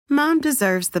Mom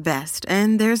deserves the best,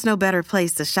 and there's no better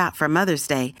place to shop for Mother's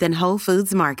Day than Whole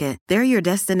Foods Market. They're your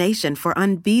destination for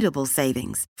unbeatable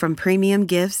savings, from premium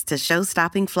gifts to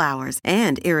show-stopping flowers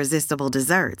and irresistible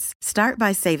desserts. Start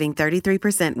by saving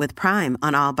 33% with Prime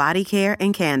on all body care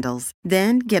and candles.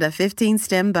 Then get a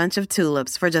 15-stem bunch of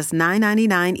tulips for just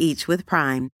 $9.99 each with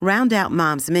Prime. Round out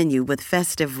Mom's menu with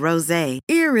festive rosé,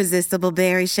 irresistible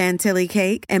berry chantilly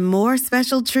cake, and more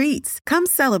special treats. Come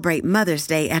celebrate Mother's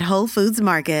Day at Whole Foods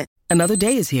Market. Another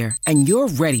day is here, and you're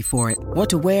ready for it. What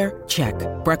to wear? Check.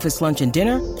 Breakfast, lunch, and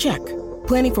dinner? Check.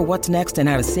 Planning for what's next and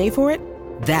how to save for it?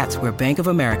 That's where Bank of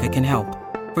America can help.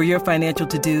 For your financial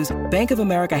to-dos, Bank of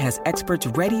America has experts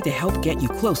ready to help get you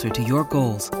closer to your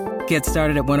goals. Get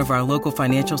started at one of our local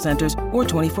financial centers or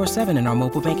 24/7 in our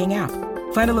mobile banking app.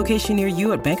 Find a location near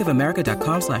you at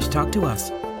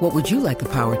bankofamerica.com/talktous. What would you like the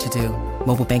power to do?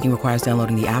 Mobile banking requires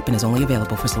downloading the app and is only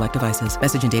available for select devices.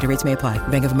 Message and data rates may apply.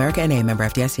 Bank of America N.A., member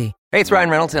FDIC. Hey, it's Ryan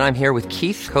Reynolds, and I'm here with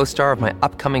Keith, co-star of my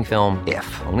upcoming film, If,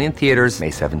 only in theaters May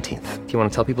 17th. Do you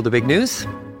want to tell people the big news?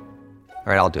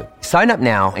 All right, I'll do it. Sign up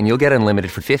now and you'll get unlimited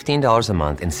for $15 a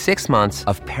month and 6 months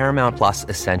of Paramount Plus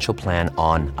Essential Plan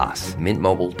on us.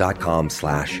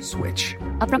 MintMobile.com/switch.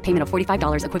 Upfront payment of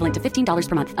 $45 equivalent to $15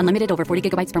 per month. Unlimited over 40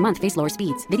 gigabytes per month. Face lower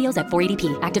speeds. Videos at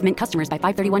 480p. Active Mint customers by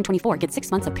 531.24 get 6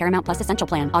 months of Paramount Plus Essential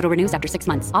Plan. Auto renews after 6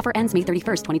 months. Offer ends May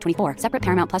 31st, 2024. Separate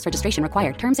Paramount Plus registration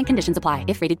required. Terms and conditions apply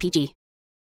if rated PG.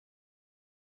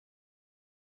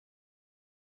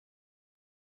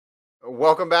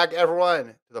 Welcome back,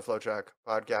 everyone, to the FloTrack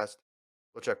podcast.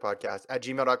 FloTrack podcast at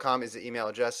gmail.com is the email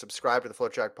address. Subscribe to the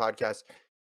FloTrack podcast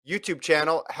YouTube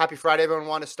channel. Happy Friday, everyone.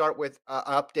 Want to start with an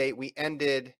update. We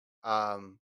ended,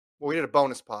 we did a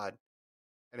bonus pod.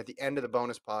 And at the end of the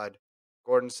bonus pod,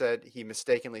 Gordon said he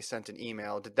mistakenly sent an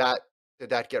email. Did that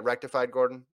get rectified,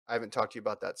 Gordon? I haven't talked to you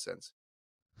about that since.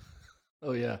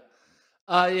 Oh, yeah.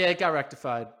 Yeah, it got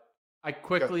rectified. I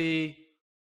quickly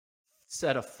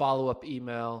sent a follow-up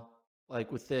email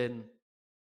like within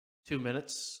 2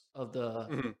 minutes of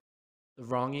the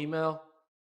wrong email,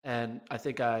 and I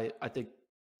think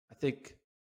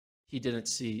he didn't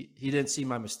see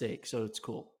my mistake, so it's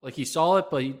cool. Like he saw it,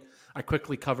 but I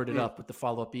quickly covered it up with the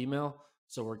follow-up email,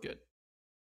 so we're good.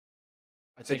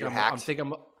 I think I'm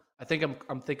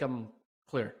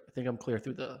clear. I think I'm clear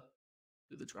through the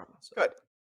drama. So. Good.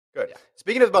 Yeah.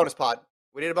 Speaking of the bonus pod,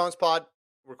 we did a bonus pod.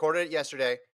 Recorded it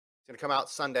yesterday. It's going to come out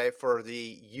Sunday for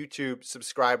the YouTube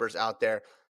subscribers out there.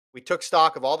 We took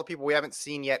stock of all the people we haven't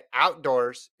seen yet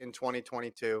outdoors in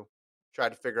 2022. Tried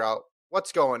to figure out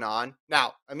what's going on.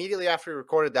 Now, immediately after we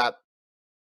recorded that,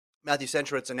 Matthew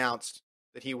Centrowitz announced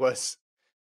that he was,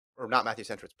 or not Matthew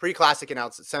Centrowitz, Pre-Classic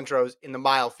announced that Centro's in the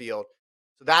mile field.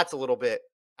 So that's a little bit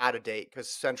out of date because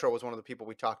Centro was one of the people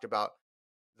we talked about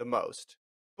the most.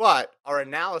 But our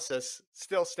analysis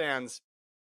still stands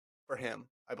for him,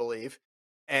 I believe.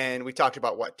 And we talked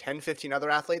about, 10, 15 other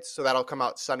athletes? So that'll come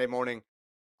out Sunday morning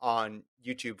on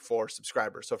YouTube for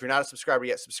subscribers. So if you're not a subscriber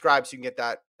yet, subscribe so you can get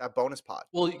that bonus pod.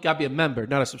 Well, you got to be a member,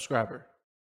 not a subscriber.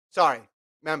 Sorry,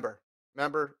 member,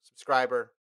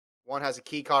 subscriber. One has a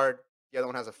key card. The other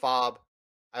one has a fob.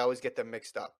 I always get them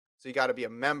mixed up. So you got to be a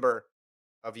member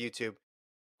of YouTube.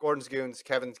 Gordon's Goons,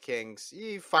 Kevin's Kings.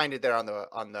 You find it there on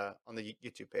the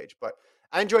YouTube page. But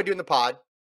I enjoyed doing the pod.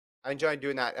 I enjoyed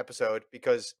doing that episode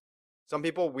because some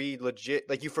people we legit,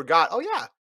 like you forgot, oh yeah,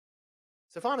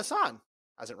 Sifan Hassan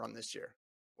hasn't run this year.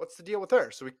 What's the deal with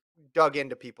her? So we dug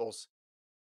into people's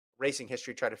racing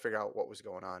history, tried to figure out what was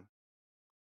going on.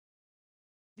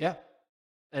 Yeah.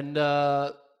 And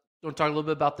want to talk a little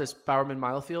bit about this Bowerman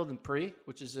Mile Field in Pre,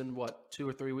 which is in 2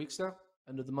 or 3 weeks now?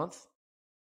 End of the month?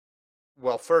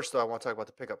 Well, first, though, I want to talk about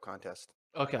the pickup contest.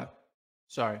 Okay.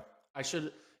 Sorry. I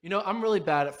should, I'm really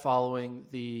bad at following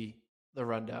the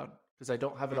rundown because I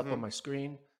don't have it up on my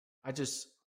screen. I just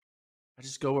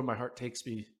go where my heart takes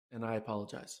me, and I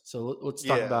apologize. So let's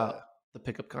talk about the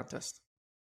pickup contest.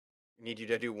 I need you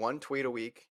to do 1 tweet a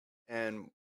week and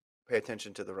pay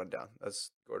attention to the rundown. That's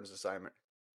Gordon's assignment.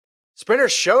 Sprinter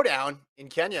Showdown in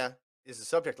Kenya is the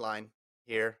subject line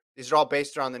here. These are all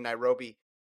based around the Nairobi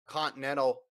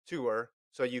Continental Tour.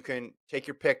 So you can take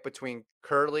your pick between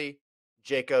Curly,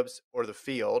 Jacobs, or the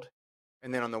field.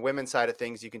 And then on the women's side of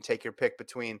things, you can take your pick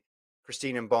between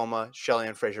Christine Mboma,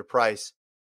 Shelly-Ann Fraser-Price,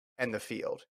 and the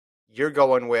field. You're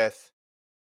going with,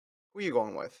 who are you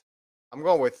going with? I'm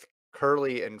going with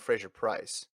Curly and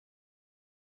Fraser-Price.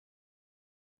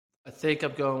 I think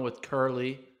I'm going with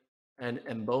Curly and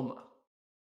Mboma.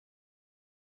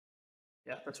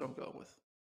 Yeah, that's what I'm going with.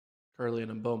 Curly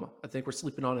and Mboma. I think we're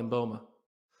sleeping on Mboma.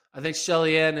 I think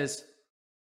Shelly-Ann is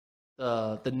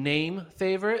the name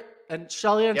favorite, and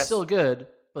Shelly-Ann's still good,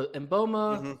 but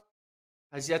Mboma,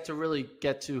 has yet to really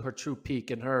get to her true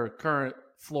peak, and her current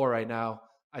floor right now,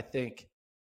 I think,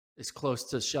 is close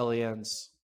to Shelly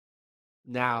Ann's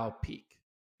now peak,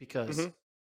 because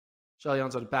Shelly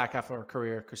Ann's on the back half of her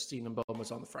career. Christine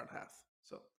Mboma's on the front half.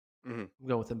 So I'm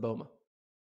going with Mboma.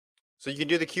 So you can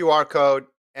do the QR code,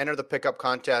 enter the pickup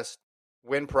contest,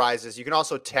 win prizes. You can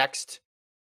also text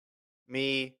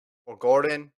me or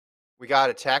Gordon. We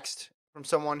got a text from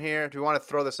someone here. Do you want to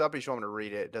throw this up or you just want me to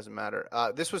read it? It doesn't matter.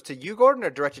 This was to you, Gordon, or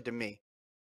directed to me?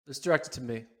 It's directed to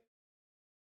me.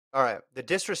 All right. The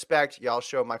disrespect y'all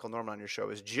show Michael Norman on your show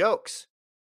is jokes.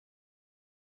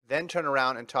 Then turn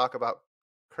around and talk about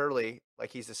Curly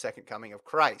like he's the second coming of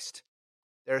Christ.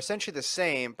 They're essentially the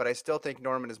same, but I still think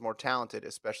Norman is more talented,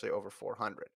 especially over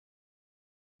 400.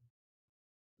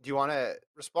 Do you want to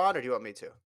respond or do you want me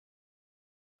to?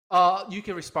 You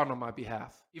can respond on my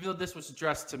behalf. Even though this was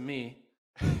addressed to me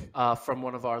from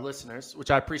one of our listeners,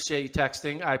 which I appreciate you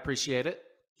texting. I appreciate it.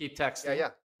 Keep texting. Yeah.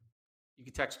 You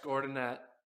can text Gordon at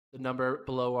the number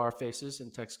below our faces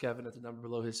and text Kevin at the number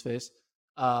below his face.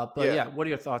 But what are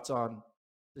your thoughts on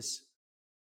this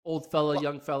old fella,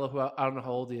 young fella, who I don't know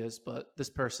how old he is, but this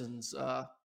person's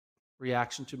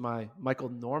reaction to my Michael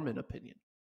Norman opinion?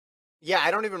 Yeah,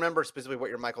 I don't even remember specifically what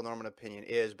your Michael Norman opinion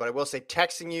is, but I will say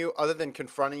texting you, other than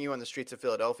confronting you on the streets of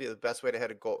Philadelphia, the best way to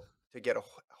get a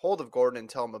hold of Gordon and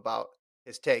tell him about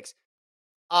his takes.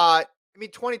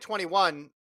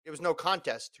 2021, it was no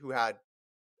contest who had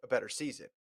a better season.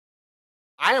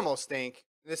 I almost think,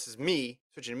 this is me,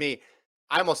 switching to me,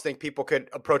 I almost think people could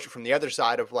approach it from the other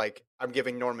side of like, I'm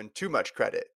giving Norman too much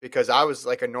credit, because I was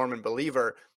like a Norman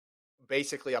believer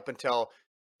basically up until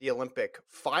the Olympic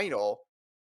final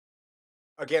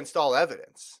against all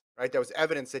evidence, right? There was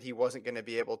evidence that he wasn't going to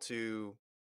be able to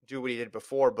do what he did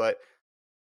before, but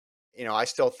I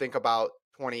still think about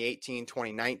 2018,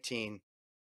 2019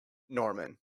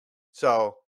 Norman.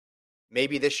 So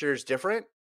maybe this year's different,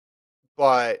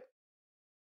 but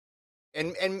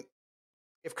and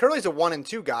if Curly's a 1 and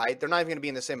 2 guy, they're not even going to be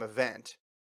in the same event,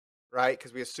 right?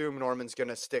 Because we assume Norman's going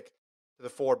to stick to the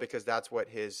 4 because that's what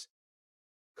his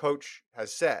coach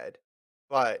has said.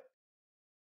 But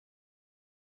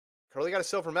Curly got a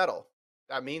silver medal.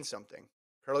 That means something.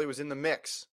 Curly was in the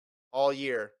mix all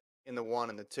year in the 1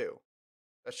 and the 2.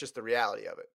 That's just the reality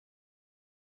of it.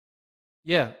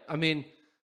 Yeah, I mean,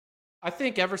 I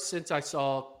think ever since I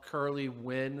saw Curly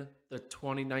win the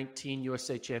 2019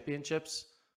 USA Championships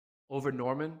over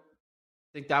Norman, I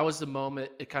think that was the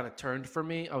moment it kind of turned for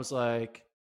me. I was like,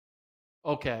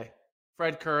 okay,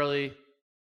 Fred Curly,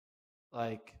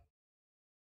 like,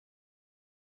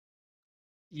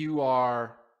 you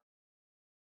are,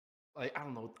 like, I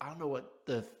don't know what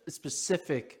the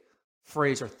specific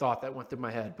phrase or thought that went through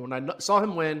my head. But when I saw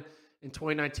him win in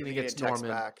 2019 against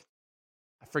Norman, I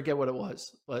forget what it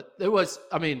was, but it was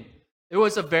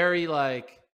a very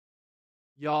like,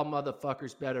 y'all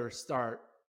motherfuckers better start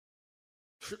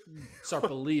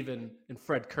believing in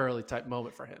Fred Curly type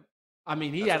moment for him. I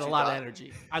mean, he had a lot of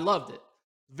energy. I loved it.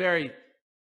 Very,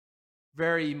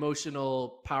 very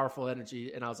emotional, powerful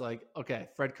energy. And I was like, okay,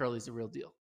 Fred Curly's the real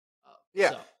deal.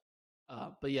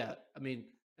 But yeah, I mean,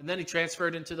 and then he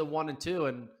transferred into the 1 and 2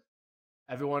 and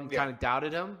everyone kind of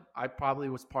doubted him. I probably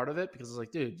was part of it because I was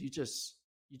like, dude, you just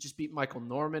beat Michael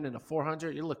Norman in a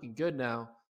 400. You're looking good now.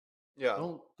 Yeah.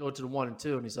 Don't go to the 1 and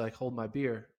 2. And he's like, hold my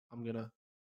beer. I'm going to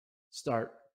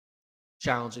start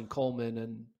challenging Coleman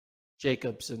and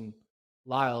Jacobs and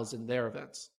Lyles in their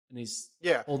events. And he's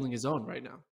holding his own right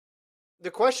now.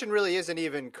 The question really isn't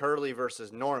even Curly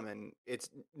versus Norman. It's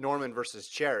Norman versus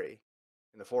Cherry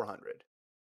in the 400.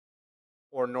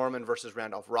 Or Norman versus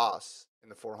Randolph Ross in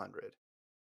the 400.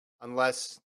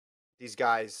 Unless these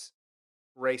guys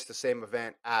race the same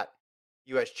event at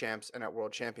U.S. champs and at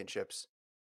world championships.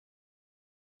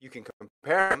 You can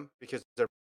compare them because they're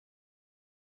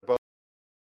both.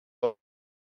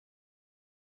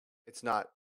 It's not.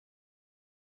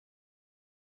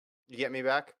 You get me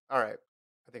back? All right.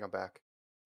 I think I'm back.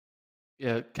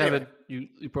 Yeah, Kevin, you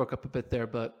broke up a bit there,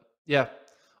 but yeah.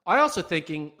 I also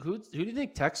thinking, who do you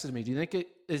think texted me? Do you think it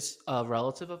is a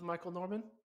relative of Michael Norman?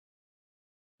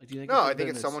 Like, do you think? No, I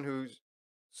think it's someone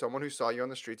who saw you on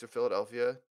the streets of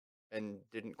Philadelphia and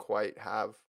didn't quite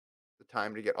have the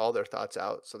time to get all their thoughts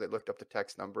out, so they looked up the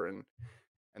text number and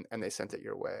they sent it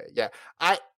your way. Yeah,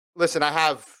 I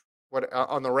have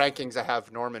on the rankings. I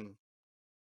have Norman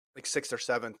like 6th or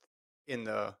 7th in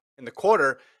the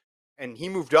quarter, and he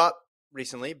moved up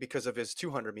recently because of his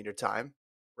 200-meter time,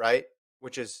 right?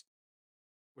 Which is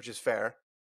fair,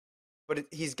 but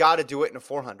he's got to do it in a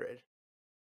 400.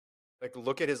 Like,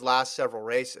 look at his last several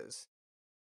races.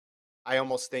 I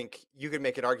almost think you could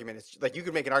make an argument. It's like you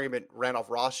could make an argument Randolph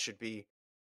Ross should be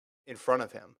in front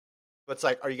of him. But it's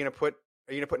like, are you going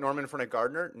to put Norman in front of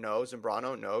Gardner? No.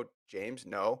 Zambrano? No. James?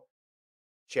 No.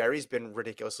 Cherry's been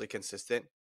ridiculously consistent.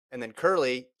 And then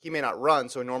Curley, he may not run,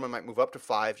 so Norman might move up to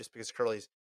 5 just because Curley's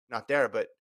not there. But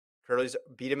Curley's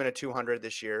beat him in a 200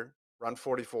 this year, run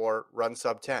 44, run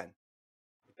sub 10.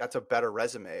 That's a better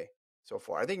resume so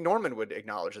far. I think Norman would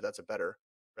acknowledge that that's a better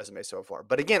resume so far.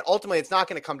 But again, ultimately, it's not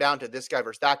going to come down to this guy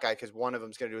versus that guy because one of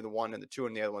them's going to do the 1 and the 2,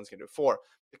 and the other one's going to do 4.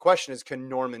 The question is, can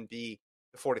Norman be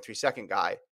the 43-second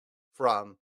guy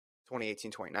from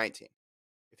 2018, 2019?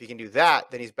 If he can do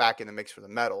that, then he's back in the mix for the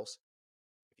medals.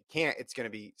 If he can't, it's going to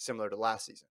be similar to last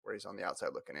season where he's on the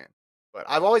outside looking in. But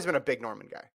I've always been a big Norman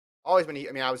guy. Always been.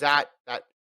 I mean, I was at that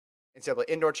NCAA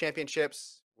Indoor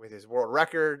Championships with his world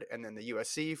record, and then the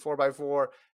USC 4x4,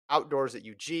 outdoors at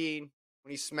Eugene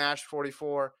when he smashed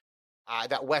 44.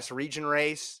 That West Region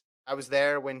race, I was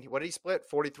there when, what did he split?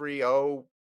 43.05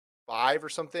 or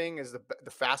something is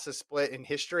the fastest split in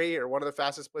history, or one of the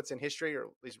fastest splits in history, or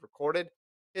at least recorded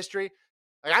history.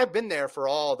 Like, I've been there for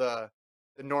all the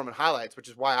Norman highlights, which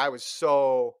is why I was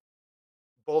so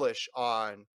bullish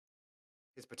on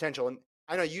his potential. And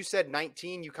I know you said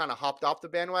 19, you kind of hopped off the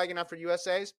bandwagon after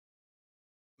USA's.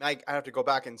 I have to go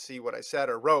back and see what I said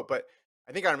or wrote, but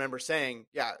I think I remember saying,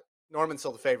 yeah, Norman's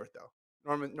still the favorite though.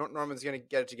 Norman's going to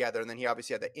get it together. And then he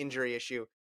obviously had the injury issue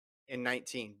in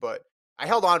 19, but I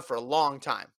held on for a long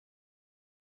time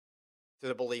to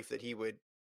the belief that he would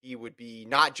be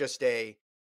not just a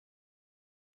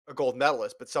gold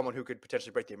medalist, but someone who could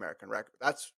potentially break the American record.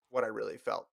 That's what I really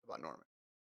felt about Norman.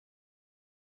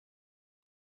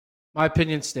 My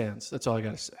opinion stands. That's all I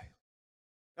got to say.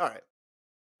 All right.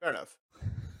 Fair enough.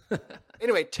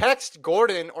 Anyway, text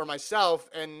Gordon or myself,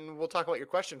 and we'll talk about your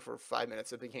question for 5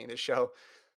 minutes at the beginning of the show,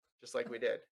 just like we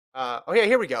did. Okay,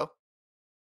 here we go.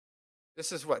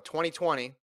 This is what,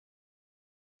 2020.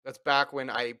 That's back when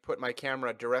I put my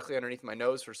camera directly underneath my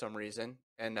nose for some reason,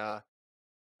 and I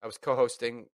was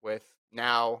co-hosting with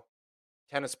now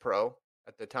tennis pro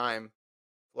at the time,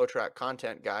 FloTrack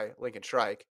content guy, Lincoln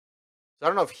Shrike. So I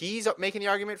don't know if he's making the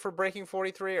argument for breaking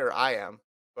 43 or I am,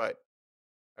 but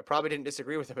I probably didn't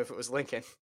disagree with him if it was Lincoln.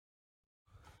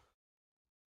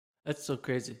 That's so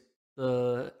crazy.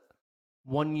 The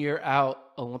 1 year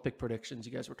out Olympic predictions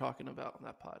you guys were talking about on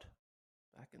that pod.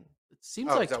 It seems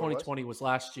like 2020 was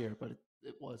last year, but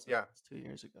it wasn't. Yeah. It's 2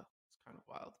 years ago. It's kind of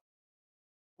wild.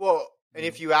 Well, and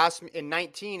if you ask me, in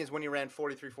 19 is when he ran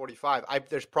 43-45.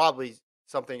 There's probably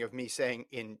something of me saying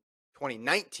in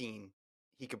 2019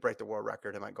 he could break the world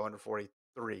record and might go under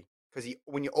 43. Because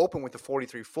when you open with the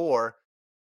 43.4,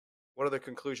 what other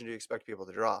conclusion do you expect people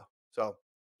to draw? So,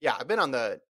 yeah, I've been on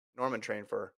the Norman train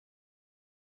for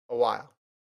a while.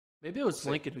 Maybe it was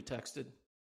Lincoln who texted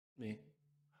me.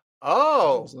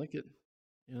 Oh. It was Lincoln.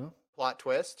 You know? Plot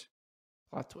twist.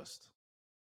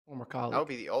 Former colleague. That would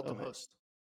be the ultimate. Host.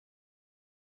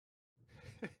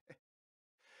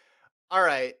 All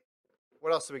right.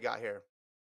 What else do we got here?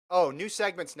 Oh, new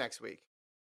segments next week.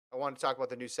 I want to talk about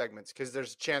the new segments because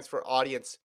there's a chance for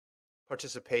audience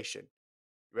participation.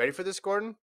 You ready for this,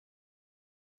 Gordon?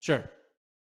 Sure.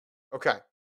 Okay.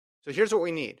 So here's what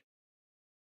we need.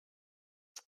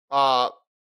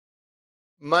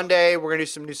 Monday, we're gonna do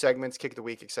some new segments, kick of the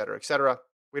week, et cetera, et cetera.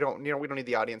 We don't need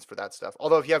the audience for that stuff.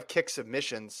 Although if you have kick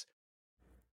submissions,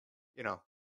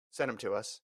 send them to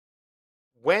us.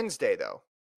 Wednesday, though,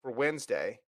 for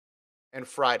Wednesday and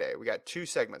Friday, we got 2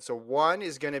 segments. So one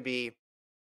is going to be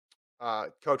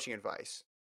coaching advice.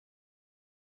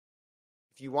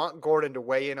 If you want Gordon to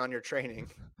weigh in on your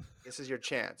training, this is your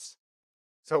chance.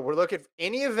 So we're looking at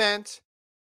any event,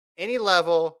 any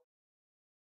level.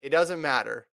 It doesn't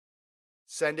matter.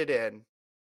 Send it in.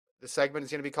 The segment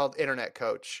is going to be called Internet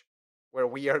Coach, where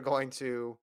we are going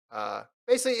to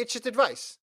basically, it's just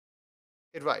advice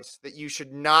that you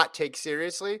should not take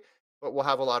seriously, but we'll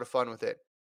have a lot of fun with it.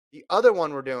 The other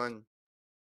one we're doing,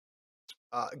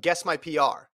 Guess My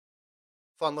PR.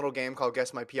 Fun little game called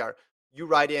Guess My PR. You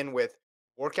write in with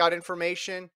workout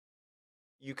information.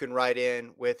 You can write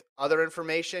in with other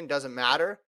information. Doesn't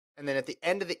matter. And then at the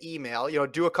end of the email,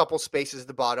 do a couple spaces at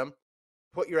the bottom.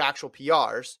 Put your actual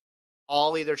PRs.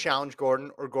 I'll either challenge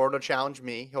Gordon or Gordon will challenge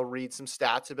me. He'll read some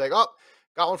stats and be like, oh,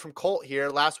 got one from Colt here.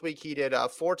 Last week he did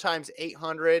 4 times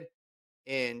 800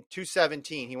 in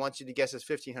 217. He wants you to guess his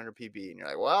 1500 PB. And you're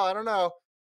like, well, I don't know.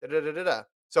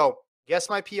 So guess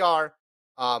my PR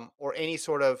or any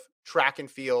sort of track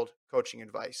and field coaching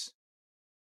advice.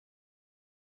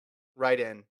 Write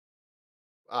in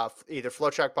either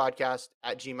FloTrack Podcast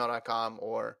at gmail.com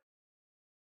or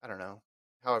I don't know,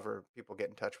 however people get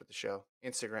in touch with the show.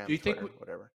 Instagram, Do you think Twitter,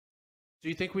 whatever. Do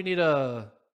you think we need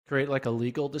to create like a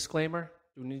legal disclaimer?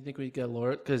 Do you think we get a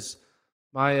lawyer? Because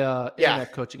my Yeah.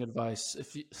 internet coaching advice,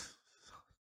 if you,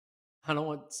 I don't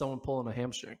want someone pulling a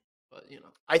hamstring, but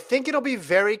I think it'll be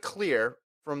very clear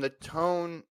from the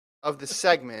tone of the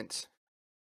segment.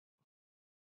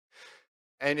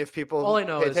 And if people all I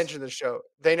know pay is, attention to the show,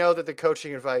 they know that the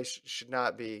coaching advice should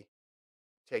not be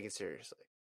taken seriously.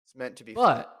 It's meant to be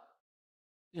fun. but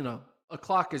a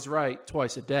clock is right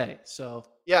twice a day, so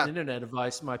Yeah. an internet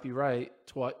advice might be right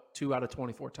 2 out of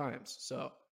 24 times.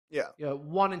 So Yeah.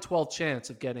 1 in 12 chance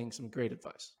of getting some great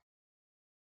advice.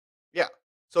 Yeah.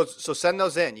 So send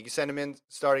those in. You can send them in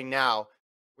starting now.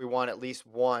 We want at least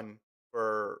one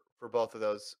for both of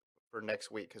those for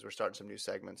next week because we're starting some new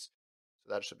segments.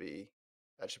 So that should be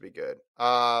good.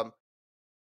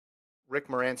 Rick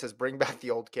Moran says, bring back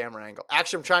the old camera angle.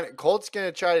 Actually, Colt's going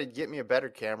to try to get me a better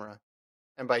camera.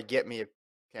 And by get me a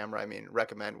camera, I mean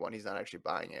recommend one. He's not actually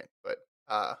buying it. But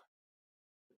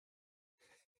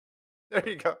there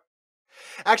you go.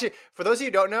 Actually, for those of you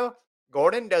who don't know,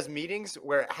 Gordon does meetings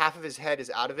where half of his head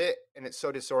is out of it, and it's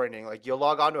so disorienting. Like, you'll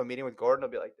log on to a meeting with Gordon,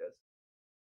 it'll be like this.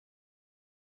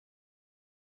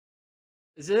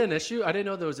 Is it an issue? I didn't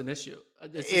know there was an issue.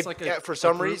 Is this like for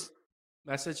some reason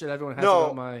message that everyone has No.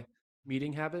 about my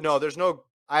meeting habits? No,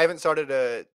 I haven't started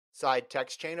a side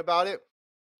text chain about it,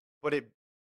 but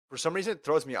for some reason it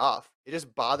throws me off. It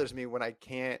just bothers me when I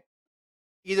can't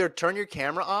either turn your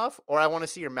camera off or I want to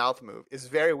see your mouth move. It's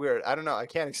very weird. I don't know. I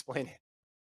can't explain it.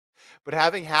 But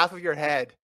having half of your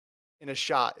head in a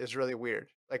shot is really weird.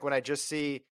 Like when I just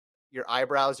see your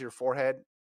eyebrows, your forehead,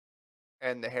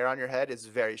 and the hair on your head is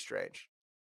very strange.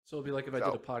 So it'll be like if I did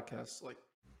a podcast, like.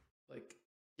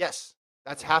 Yes,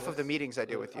 that's half of the meetings I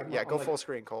do with you. Go full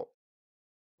screen, Colt.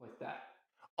 Like that.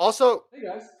 Also, hey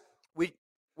guys,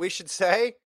 we should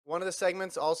say one of the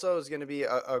segments also is going to be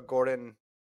a Gordon.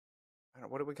 I don't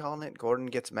know, what are we calling it? Gordon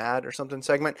gets mad or something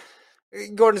segment.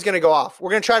 Gordon's going to go off.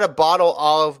 We're going to try to bottle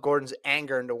all of Gordon's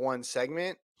anger into one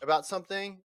segment about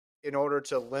something in order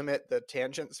to limit the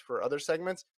tangents for other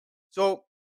segments. So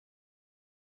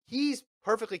he's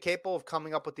perfectly capable of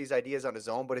coming up with these ideas on his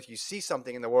own. But if you see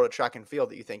something in the world of track and field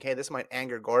that you think, hey, this might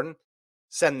anger Gordon,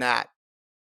 send that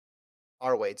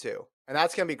our way too. And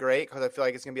that's going to be great because I feel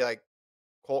like it's going to be like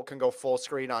Colt can go full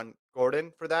screen on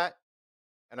Gordon for that.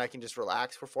 And I can just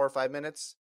relax for 4 or 5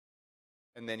 minutes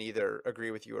and then either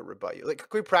agree with you or rebut you. Like,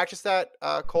 can we practice that,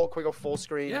 Colt? Can we go full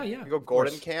screen? Yeah. Can we go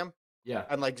Gordon cam? Yeah.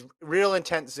 And like real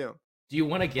intense zoom. Do you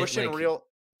want to get real?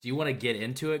 Do you want to get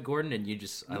into it, Gordon, and you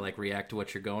just react to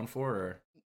what you're going for, or?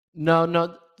 No.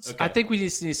 Okay. I think we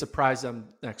just need to surprise them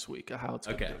next week of how it's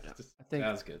going to okay. go down. I think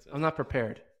That's good. I'm not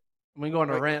prepared. I'm going to go on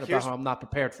a rant about how I'm not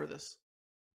prepared for this.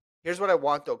 Here's what I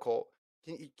want though, Colt.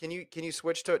 Can you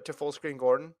switch to full screen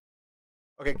Gordon?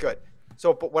 Okay, good.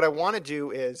 So, but what I want to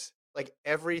do is like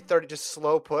every 30, just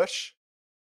slow push.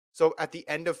 So at the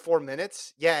end of 4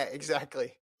 minutes, yeah,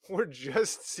 exactly. We're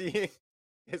just seeing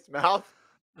his mouth.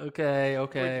 Okay.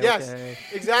 Yes, okay.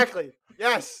 exactly.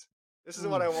 Yes, this is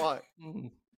what I want.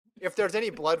 Mm. If there's any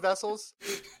blood vessels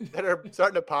that are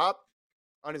starting to pop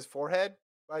on his forehead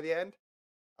by the end,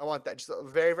 I want that. Just a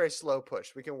very, very slow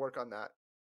push. We can work on that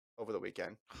over the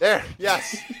weekend. There,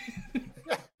 yes.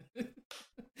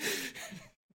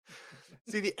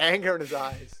 See the anger in his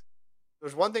eyes.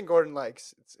 There's one thing Gordon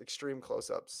likes. It's extreme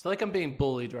close-ups. I feel like I'm being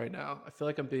bullied right now. I'm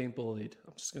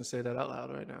just going to say that out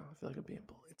loud right now. I feel like I'm being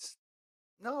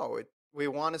bullied. We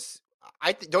want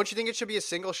to. Don't you think it should be a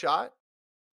single shot?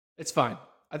 It's fine.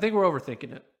 I think we're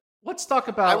overthinking it. Let's talk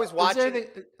about. I was watching.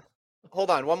 Hold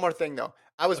on, one more thing though.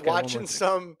 I was watching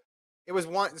some. It was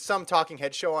some talking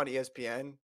head show on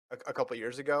ESPN a couple of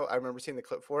years ago. I remember seeing the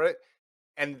clip for it,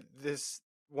 and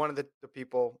one of the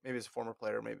people, maybe it's a former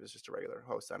player, maybe it's just a regular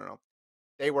host. I don't know.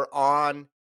 They were on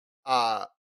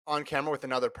camera with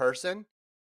another person,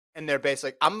 and they're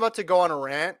basically, I'm about to go on a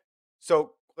rant,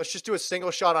 so let's just do a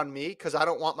single shot on me because I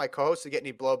don't want my co-host to get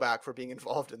any blowback for being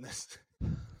involved in this.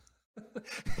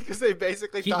 Because they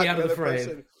basically keep thought me out the of the other frame.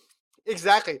 person,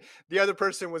 exactly, the other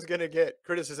person was going to get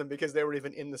criticism because they were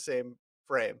even in the same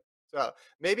frame. So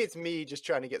maybe it's me just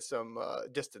trying to get some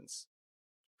distance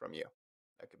from you.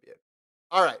 That could be it.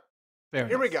 All right,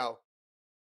 here we go.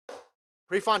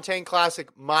 Prefontaine Classic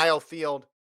Mile Field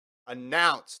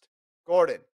announced.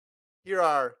 Gordon, here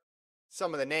are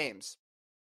some of the names.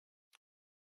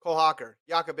 Cole Hawker,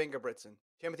 Jakob Ingebrigtsen,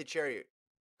 Timothy Chariot,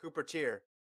 Cooper Tier,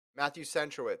 Matthew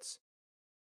Centrowitz,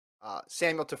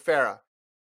 Samuel Tefera,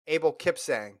 Abel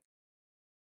Kipsang,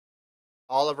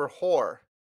 Oliver Hoare,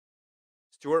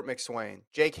 Stuart McSwain,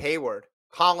 Jake Hayward,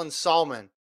 Colin Salmon,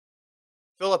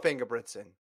 Philip Ingebrigtsen.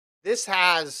 This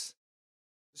has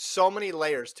so many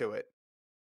layers to it,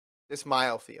 this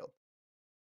mile field.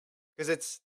 Because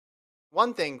it's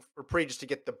one thing for Pre just to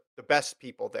get the best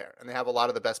people there, and they have a lot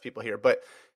of the best people here, but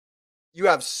you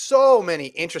have so many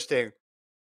interesting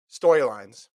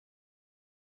storylines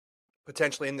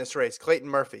potentially in this race. Clayton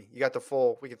Murphy, you got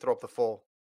we can throw up the full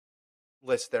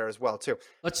list there as well too.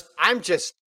 I'm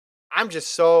just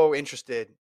so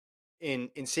interested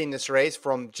in seeing this race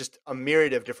from just a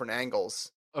myriad of different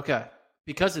angles. Okay.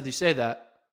 Because if you say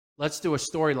that, let's do a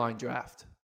storyline draft.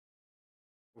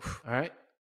 Oof. All right.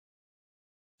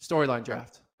 Storyline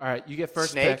draft. All right. You get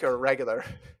first snake pick. Or regular?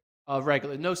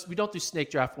 Regular. No, we don't do snake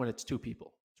draft when it's two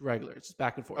people. It's regular. It's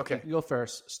back and forth. Okay. You can go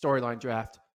first. Storyline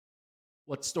draft.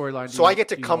 What storyline? So I get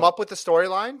to come up with the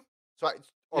storyline. So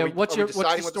what's the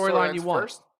storyline you want?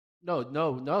 First?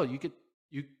 No. You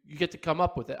get to come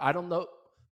up with it. I don't know.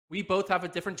 We both have a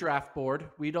different draft board.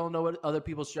 We don't know what other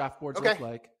people's draft boards look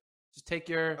like. Just take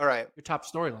your top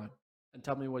storyline and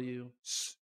tell me what you.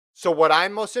 So what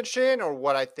I'm most interested in, or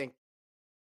what I think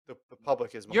the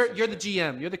public is most interested in? You're the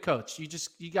GM. You're the coach. You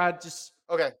got to just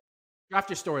draft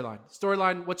your storyline.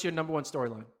 Storyline. What's your number one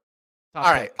storyline? All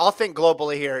right. I'll think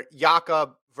globally here.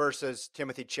 Jakob versus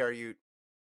Timothy Cheruiyot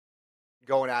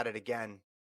going at it again.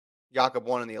 Jakob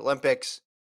won in the Olympics.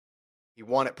 He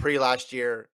won at Pre last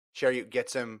year. Cheruiyot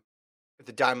gets him at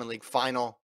the Diamond League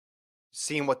final.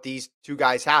 Seeing what these two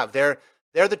guys have. They're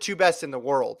the two best in the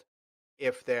world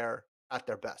if they're at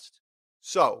their best.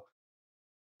 So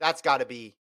that's got to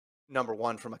be number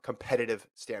one from a competitive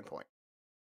standpoint.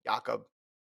 Jakob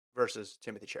versus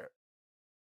Timothy Cheruiyot.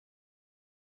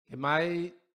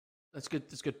 That's good.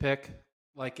 That's a good pick.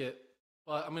 Like it.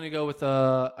 But I'm going to go with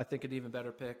I think an even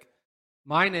better pick.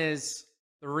 Mine is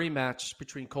the rematch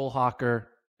between Cole Hawker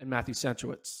and Matthew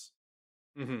Centrowitz.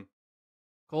 Mm-hmm.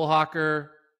 Cole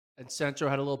Hawker and Centro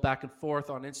had a little back and forth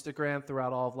on Instagram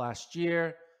throughout all of last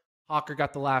year. Hawker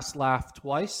got the last laugh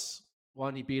twice.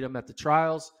 One, he beat him at the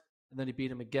trials, and then he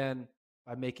beat him again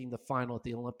by making the final at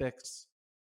the Olympics.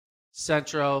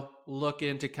 Centro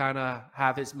looking to kind of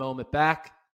have his moment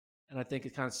back, and I think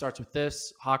it kind of starts with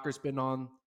this. Hawker's been on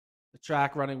the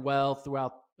track running well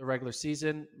throughout the regular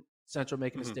season. Centro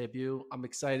making his debut. I'm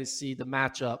excited to see the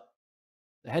matchup,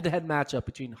 the head-to-head matchup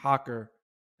between Hawker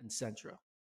and Centro.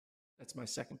 That's my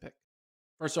second pick.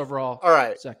 First overall. All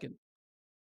right. Second.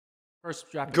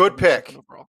 First draft. Good pick.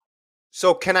 Overall.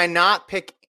 So can I not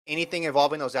pick anything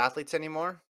involving those athletes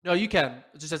anymore? No, you can.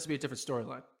 It just has to be a different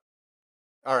storyline.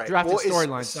 All right. Drafting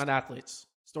storylines, not athletes.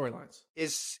 Storylines.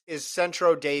 Is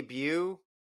Centro debut?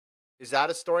 Is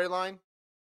that a storyline?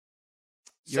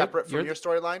 Separate from your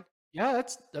storyline? Yeah,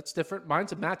 that's different.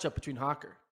 Mine's a matchup between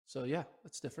Hawker. So yeah,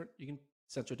 that's different. You can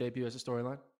Centro debut as a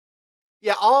storyline.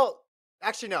 Yeah,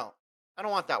 actually no. I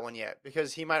don't want that one yet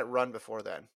because he might run before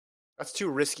then. That's too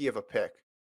risky of a pick.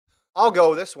 I'll go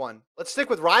with this one. Let's stick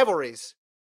with rivalries.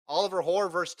 Oliver Hoare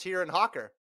versus Tier and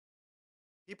Hawker.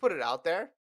 He put it out there.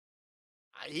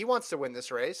 He wants to win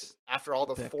this race after all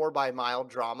the 4x-mile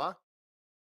drama.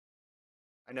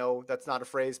 I know that's not a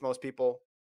phrase most people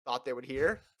thought they would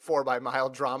hear, 4x-mile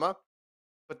drama,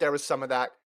 but there was some of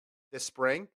that this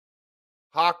spring.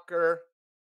 Hawker,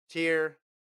 Tier,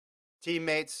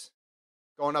 teammates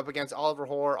going up against Oliver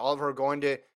Hoare. Oliver going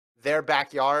to their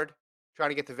backyard, trying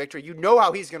to get the victory. You know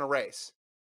how he's going to race.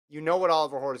 You know what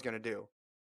Oliver Hoare is going to do.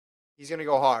 He's going to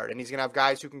go hard, and he's going to have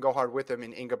guys who can go hard with him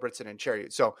in Ingebrigtsen and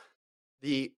Cheruiyot. So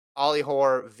the Ollie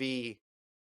Hoare v.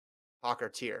 Hawker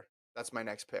Tier. That's my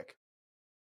next pick.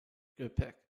 Good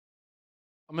pick.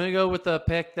 I'm going to go with the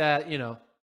pick that, kind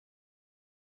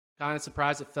of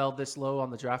surprised it fell this low on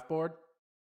the draft board.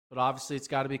 But obviously it's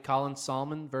got to be Colin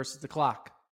Salmon versus the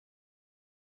clock.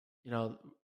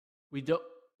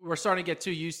 We're starting to get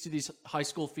too used to these high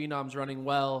school phenoms running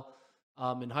well.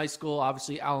 In high school,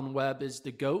 obviously Alan Webb is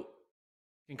the GOAT.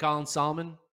 Can Colin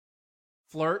Salmon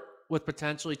flirt with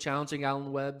potentially challenging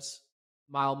Alan Webb's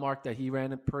mile mark that he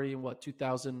ran in Pre in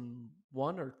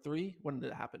 2001 or 3? When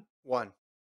did it happen?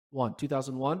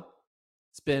 2001.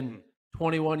 It's been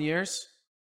 21 years.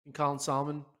 Can Colin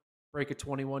Salmon break a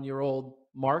 21-year-old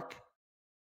mark?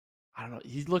 I don't know.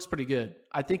 He looks pretty good.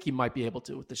 I think he might be able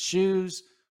to with the shoes,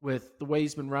 with the way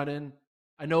he's been running.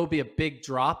 I know it would be a big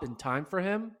drop in time for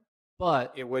him,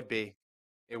 but it would be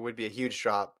a huge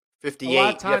drop. 58.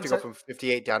 You have to go from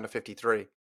 58 down to 53.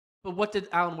 But what did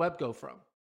Alan Webb go from?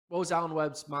 What was Alan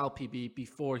Webb's mile PB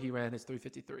before he ran his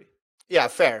 3:53? Yeah,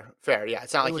 fair. Yeah,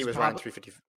 it's not like he was running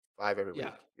 3:55 every week.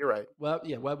 You're right. Well,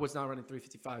 yeah, Webb was not running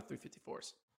 3:55,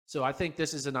 3:54s. So I think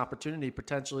this is an opportunity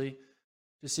potentially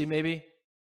to see maybe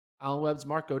Alan Webb's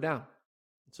mark go down.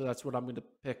 So that's what I'm going to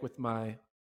pick with my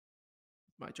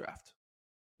my draft.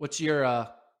 What's your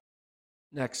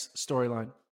next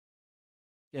storyline?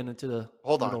 Getting into the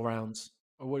middle rounds.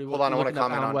 Or what? Hold on, I want to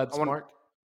comment on Webb's mark.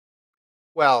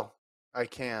 Well, I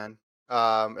can.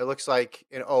 It looks like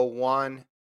in 01,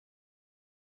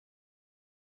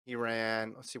 he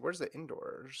ran. Let's see, where's the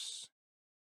indoors?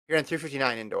 He ran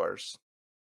 3:59 indoors,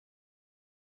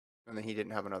 and then he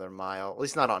didn't have another mile. At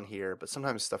least not on here, but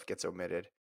sometimes stuff gets omitted.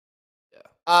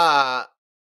 Yeah.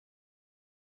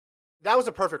 That was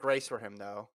a perfect race for him,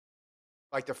 though.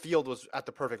 Like, the field was at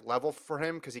the perfect level for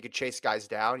him because he could chase guys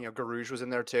down. Garouge was in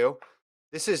there too.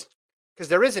 This is because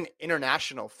there is an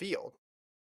international field,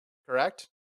 correct?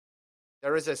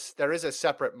 There is a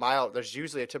separate mile. There's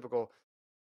usually a typical,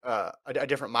 a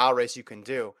different mile race you can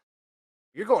do.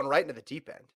 You're going right into the deep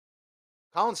end.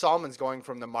 Colin Solomon's going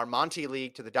from the Marmonti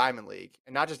League to the Diamond League,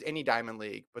 and not just any Diamond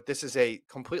League, but this is a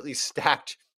completely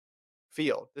stacked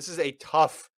field. This is a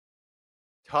tough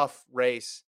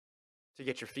race to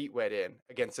get your feet wet in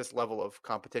against this level of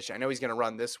competition. I know he's going to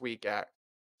run this week at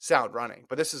Sound Running,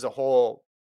 but this is a whole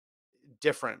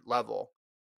different level.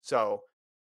 So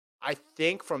I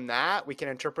think from that we can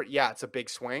interpret, it's a big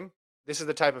swing. This is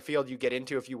the type of field you get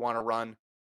into if you want to run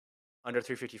under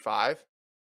 355.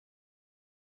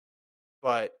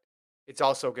 But it's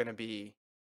also going to be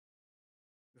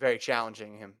very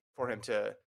challenging for him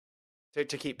to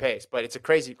keep pace. But it's a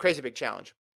crazy big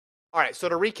challenge. All right, so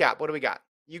to recap, what do we got?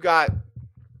 You got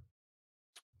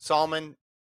Solomon.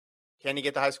 Can he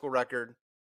get the high school record?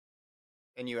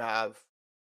 And you have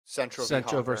Central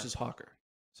versus Hawker.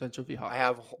 Central v. Hawker. I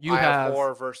have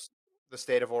Hoare versus the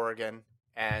state of Oregon,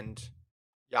 and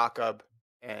Jakob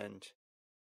and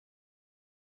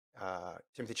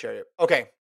Timothy Chariot. Okay,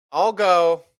 I'll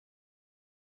go.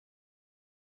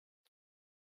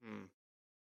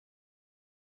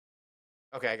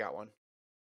 Okay, I got one.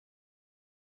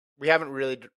 We haven't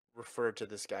really referred to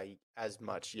this guy as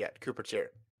much yet. Cooper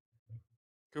Tier.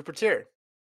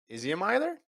 Is he a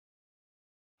miler?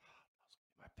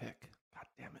 My pick. God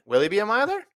damn it. Will he be a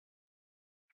miler?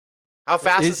 How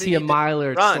fast is he a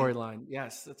miler storyline?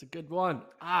 Yes, that's a good one.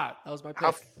 That was my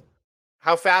pick.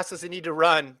 How fast does he need to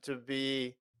run to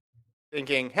be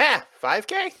thinking, 5K? What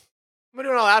am I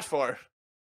doing all that for?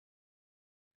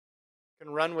 I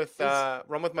can run with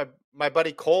my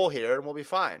buddy Cole here, and we'll be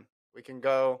fine. We can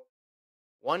go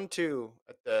 1-2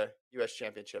 at the U.S.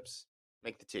 Championships.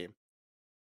 Make the team.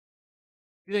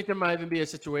 You think there might even be a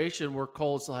situation where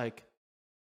Cole's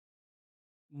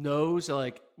knows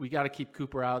we got to keep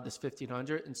Cooper out of this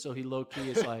 1500, and so he low key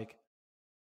is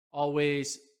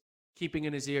always keeping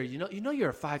in his ear. You know you're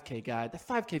a 5K guy. The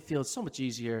 5K feels so much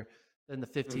easier than the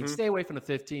 15. Stay away from the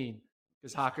 15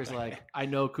 because Hawker's I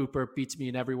know Cooper beats me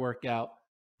in every workout.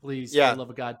 Please, for the love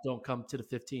of God, don't come to the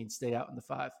 15. Stay out in the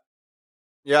 5.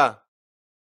 Yeah.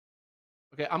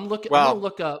 Okay, I'm gonna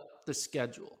look up the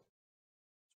schedule.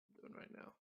 I'm doing right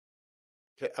now.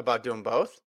 Okay, about doing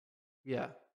both? Yeah.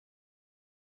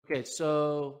 Okay,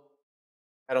 so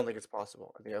I don't think it's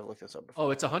possible. I think I've looked this up before.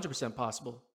 Oh, it's 100%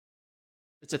 possible.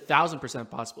 It's 1,000%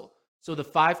 possible. So the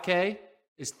 5K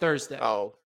is Thursday.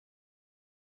 Oh.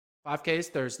 5K is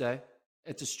Thursday.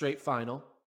 It's a straight final.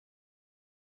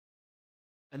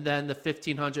 And then the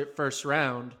 1,500 first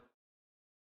round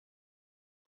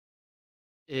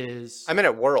is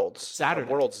at Worlds. Saturday.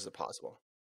 At Worlds, is it possible?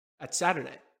 At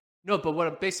Saturday. No, but what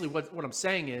I'm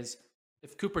saying is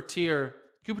if Cooper Tier's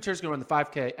going to run the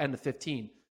 5K and the 15.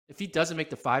 If he doesn't make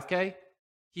the 5K,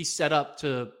 he's set up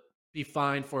to be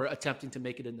fine for attempting to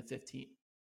make it in the 15.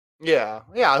 Yeah,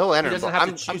 he'll enter. He doesn't have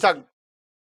to choose. I'm talking.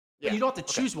 Yeah. You don't have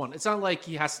to choose one. It's not like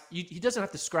he doesn't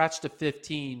have to scratch the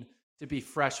 15 to be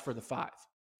fresh for the 5.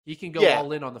 He can go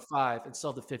all in on the 5 and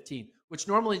sell the 15, which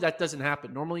normally that doesn't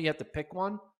happen. Normally you have to pick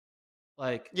one.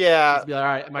 Be all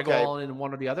right, am I going all in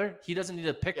one or the other? He doesn't need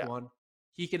to pick one.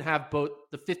 He can have both.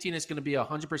 The 15 is going to be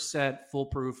 100%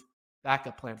 foolproof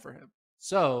backup plan for him.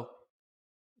 So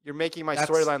you're making my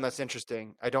storyline less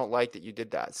interesting. I don't like that you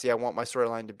did that. See, I want my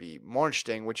storyline to be more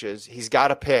interesting, which is he's got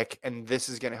to pick, and this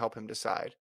is going to help him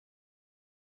decide.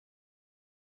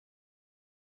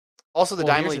 Also, the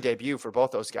Diamond League debut for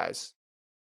both those guys.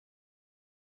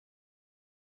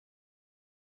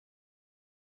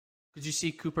 Could you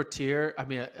see Cooper Tier? I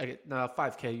mean, no,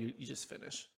 5K, you just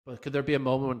finish. But could there be a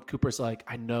moment when Cooper's I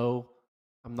know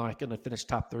I'm not going to finish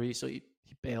top 3, so he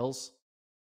bails,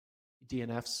 he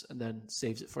DNFs, and then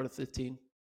saves it for the 15?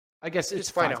 I guess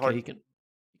it's 5K. He can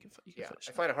finish.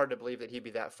 I find it hard to believe that he'd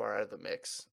be that far out of the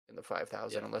mix in the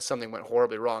 5,000 unless something went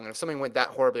horribly wrong. And if something went that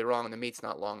horribly wrong and the meet's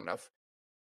not long enough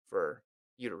for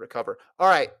you to recover. All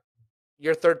right,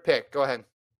 your third pick. Go ahead.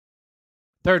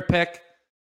 Third pick.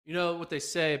 You know what they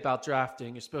say about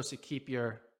drafting? You're supposed to keep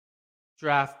your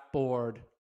draft board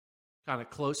kind of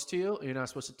close to you. You're not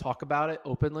supposed to talk about it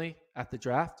openly at the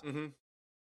draft. Mm-hmm.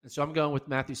 And so I'm going with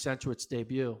Matthew Centrowitz's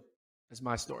debut as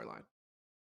my storyline.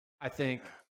 I think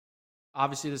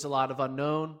obviously there's a lot of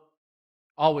unknown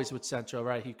always with Centro,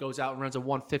 right? He goes out and runs a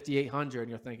 15800 and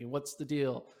you're thinking, what's the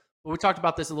deal? But we talked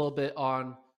about this a little bit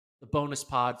on the bonus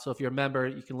pod. So if you're a member,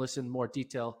 you can listen in more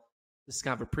detail. This is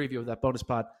kind of a preview of that bonus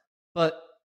pod. But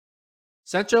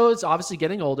Centro is obviously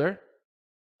getting older.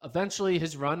 Eventually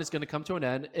his run is going to come to an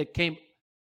end. It came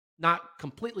not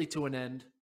completely to an end.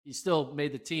 He still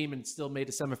made the team and still made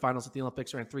the semifinals at the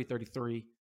Olympics, ran 3:33.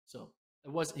 So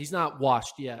he's not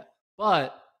washed yet.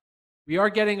 But we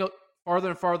are getting farther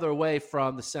and farther away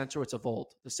from the Centrowitz of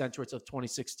old, the Centrowitz of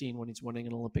 2016 when he's winning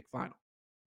an Olympic final.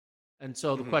 And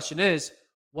so the question is,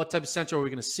 what type of Centro are we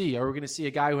going to see? Are we going to see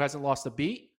a guy who hasn't lost a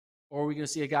beat? Or are we going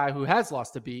to see a guy who has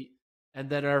lost a beat? And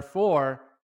then therefore,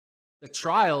 the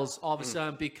trials all of a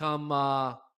sudden become,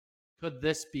 could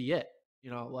this be it? You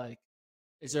know, like,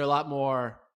 is there a lot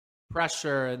more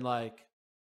pressure and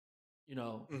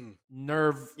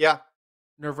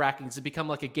nerve-wracking? Does it become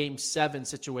like a Game 7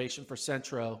 situation for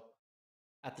Centro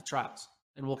at the trials?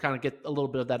 And we'll kind of get a little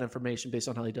bit of that information based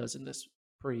on how he does in this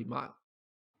pre-mile.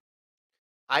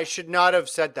 I should not have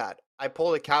said that. I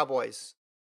pulled the Cowboys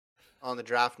on the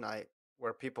draft night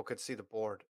where people could see the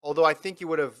board. Although I think you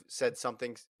would have said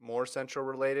something more Central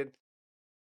related.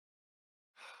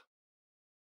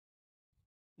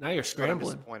 Now you're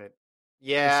scrambling. I'm disappointed.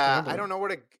 Yeah, I don't know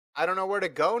where to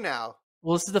go now.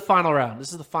 Well, this is the final round.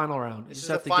 This is the final round.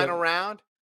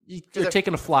 You're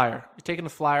taking a flyer. You're taking a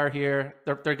flyer here.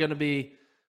 They're going to be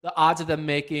the odds of them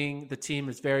making the team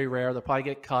is very rare. They'll probably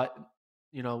get cut.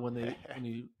 You know, when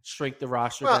you shrink the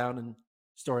roster down and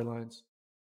storylines.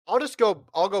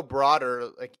 I'll go broader.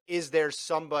 Like, is there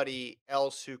somebody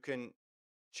else who can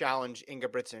challenge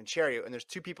Ingebrigtsen and Chariot? And there's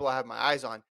two people I have my eyes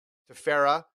on: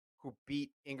 Tefera, who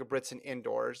beat Ingebrigtsen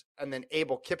indoors, and then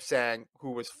Abel Kipsang,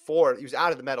 who was he was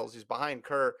out of the medals. He was behind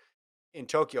Kerr in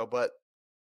Tokyo, but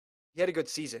he had a good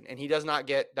season, and he does not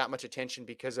get that much attention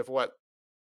because of what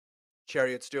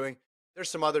Chariot's doing. There's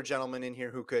some other gentlemen in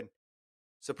here who could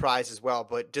surprise as well,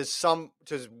 but does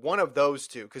one of those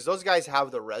two, because those guys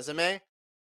have the resume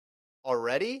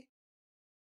already,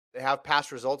 they have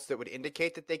past results that would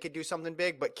indicate that they could do something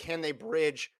big, but can they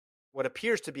bridge what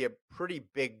appears to be a pretty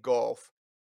big gulf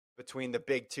between the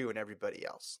big two and everybody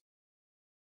else?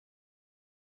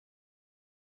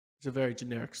 It's a very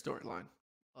generic storyline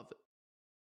of it.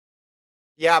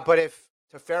 Yeah, but if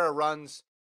Tefera runs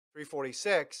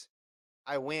 346,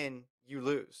 I win, you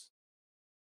lose.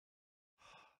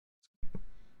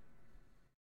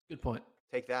 Good point.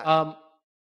 Take that.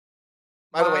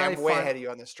 By the way, I'm way ahead of you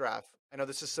on this draft. I know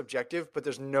this is subjective, but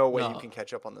there's no way you can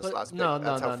catch up on this last pick.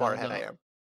 That's how far ahead I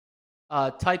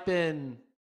am. Type in,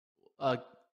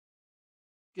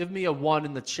 give me a 1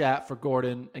 in the chat for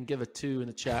Gordon and give a 2 in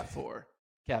the chat for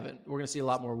Kevin. We're going to see a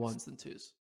lot more 1s than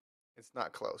 2s. It's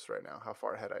not close right now how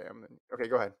far ahead I am. Okay,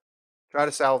 go ahead. Try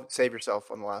to save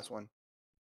yourself on the last one.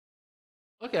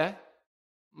 Okay.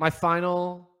 My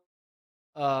final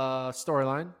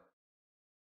storyline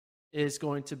is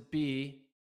going to be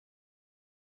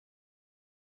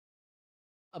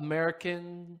the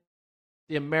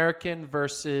American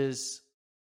versus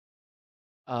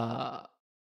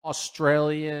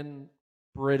Australian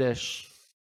British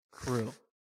crew.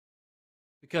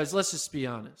 Because let's just be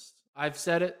honest. I've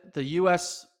said it, the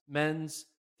U.S. men's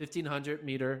 1,500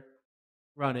 meter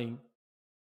running,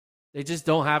 they just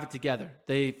don't have it together.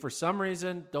 They, for some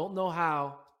reason, don't know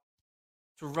how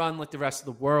to run like the rest of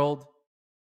the world.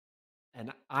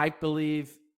 And I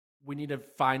believe we need to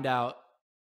find out,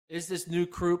 is this new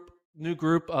group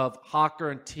of Hawker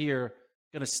and Tier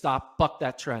going to buck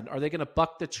that trend? Are they going to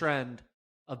buck the trend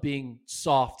of being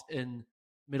soft in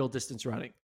middle distance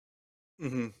running?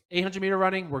 800 meter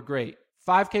running, we're great.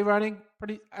 5K running,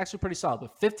 pretty solid.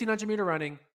 But 1,500 meter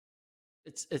running,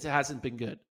 it hasn't been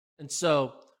good. And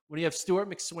so when you have Stuart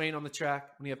McSwain on the track,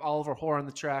 when you have Oliver Hoare on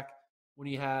the track, when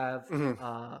you have who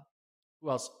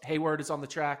else? Hayward is on the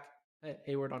track.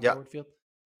 Hayward on Hayward Field.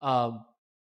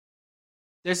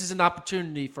 This is an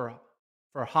opportunity for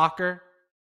Hawker,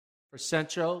 for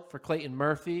Centro, for Clayton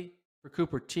Murphy, for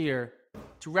Cooper Tier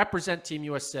to represent Team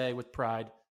USA with pride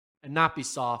and not be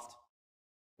soft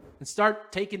and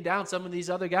start taking down some of these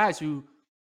other guys who,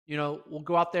 will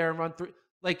go out there and run through.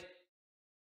 Like,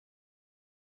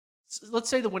 let's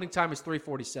say the winning time is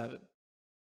 3:47.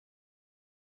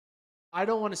 I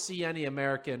don't want to see any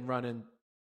American running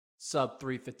sub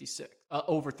 3:56,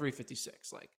 over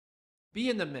 3:56. Like, Be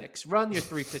in the mix. Run your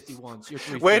 351s. Your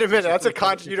 350s. Wait a minute. That's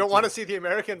a You You don't want to see the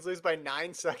Americans lose by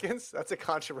 9 seconds? That's a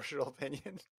controversial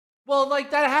opinion. Well,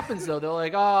 like that happens though. They're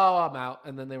like, "Oh, I'm out,"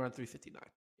 and then they run 359.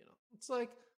 It's like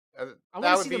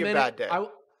That would be a bad day.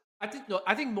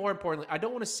 I think more importantly, I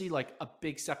don't want to see like a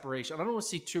big separation. I don't want to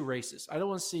see two races. I don't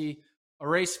want to see a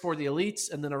race for the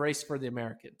elites and then a race for the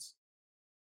Americans.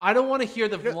 I don't want to hear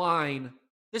the line.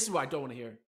 This is what I don't want to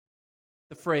hear.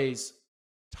 The phrase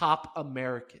 "top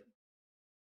American."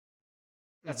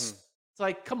 It's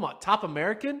like, come on, top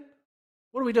American?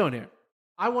 What are we doing here?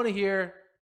 I want to hear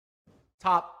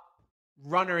top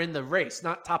runner in the race,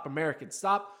 not top American.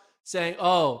 Stop saying,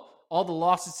 oh, all the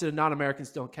losses to the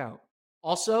non-Americans don't count.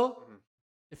 Also,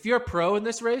 if you're a pro in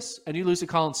this race and you lose to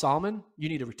Colin Solomon, you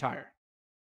need to retire.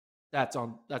 That's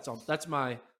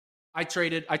my. I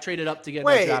traded up to get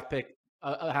a draft pick.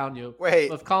 Hound you.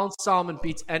 Wait. If Colin Solomon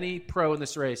beats any pro in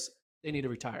this race, they need to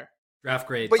retire. Draft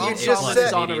grade. But Colin you just Solomon's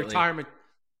said on a retirement.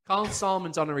 Colin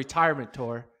Solomon's on a retirement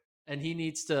tour, and he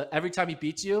needs to. Every time he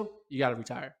beats you, you got to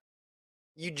retire.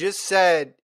 You just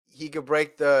said he could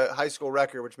break the high school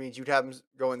record, which means you'd have him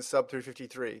go in sub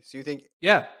 353. So you think,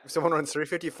 if someone runs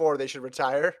 354, they should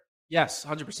retire? Yes,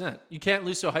 100%. You can't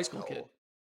lose to a high school kid.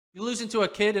 You're losing to a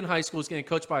kid in high school who's getting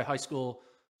coached by a high school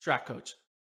track coach.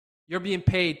 You're being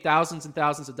paid thousands and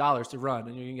thousands of dollars to run,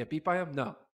 and you're gonna get beat by him?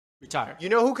 No, retire. You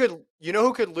know who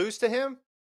could lose to him,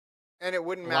 and it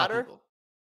wouldn't matter.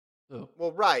 Who?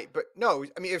 Well, right, but no.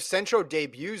 I mean, if Centro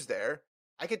debuts there,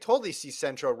 I could totally see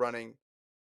Centro running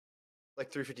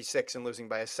like 356 and losing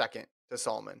by a second to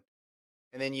Solomon.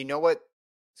 And then you know what's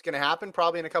going to happen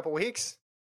probably in a couple weeks?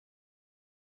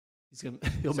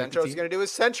 Centro's going to do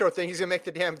his Centro thing. He's going to make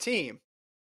the damn team.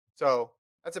 So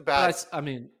that's a bad.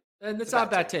 And it's not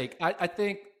a bad take. I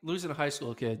think losing to high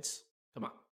school kids, come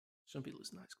on, shouldn't be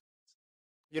losing to high school kids.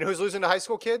 You know who's losing to high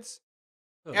school kids?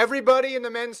 Who? Everybody in the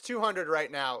men's 200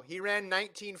 right now. He ran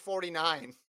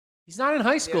 1949. He's not in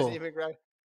high school.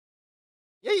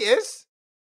 Yeah, he is.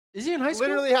 Is he in high school?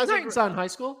 Literally has he's not in high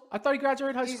school. I thought he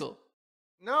graduated high school.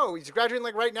 No, he's graduating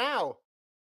like right now.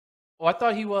 Oh, I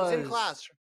thought he was He's in class.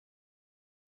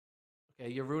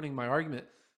 Okay, you're ruining my argument.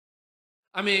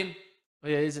 I mean,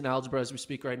 he's in algebra as we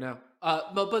speak right now.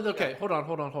 But okay, hold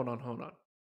on.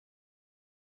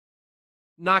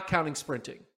 Not counting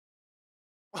sprinting.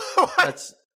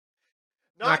 That's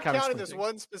not counting this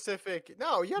one specific.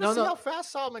 No, you got to see how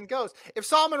fast Solomon goes. If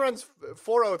Solomon runs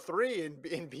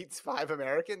 4:03 and beats 5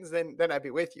 Americans, then I'd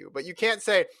be with you. But you can't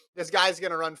say this guy's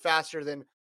going to run faster than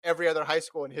every other high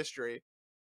school in history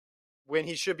when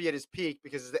he should be at his peak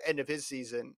because it's the end of his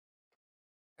season.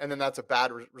 And then that's a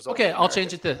bad result. Okay, I'll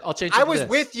change it to. I was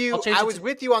with you. I was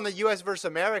with you on the U.S. versus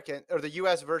American, or the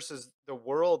U.S. versus the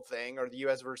world thing, or the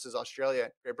U.S. versus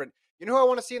Australia, Great Britain. You know who I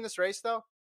want to see in this race, though?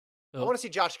 I want to see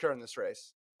Josh Kerr in this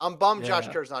race. I'm bummed Josh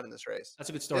Kerr's not in this race. That's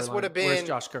a good story. This would have been Where's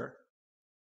Josh Kerr?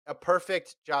 A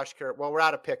perfect Josh Kerr. Well, we're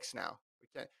out of picks now.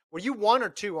 Were you 1 or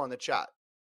 2 on the chat?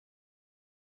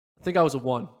 I think I was a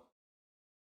 1.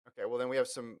 Okay, well then we have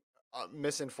some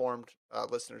misinformed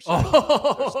listeners.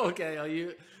 Oh, okay. Are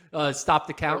you stop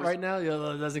the count right now? It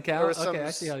doesn't count. Okay,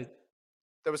 I see how.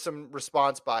 There was some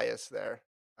response bias there.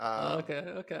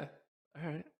 Okay. All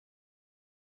right.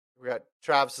 We got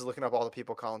Travis is looking up all the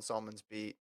people Colin Solomon's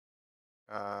beat.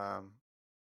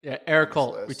 Eric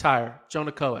Holt, retire.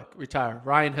 Jonah Koeck, retire.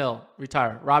 Ryan Hill,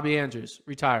 retire. Robbie Andrews,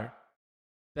 retire.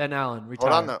 Ben Allen,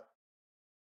 retire. Hold on,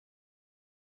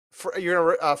 though.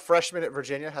 You're a freshman at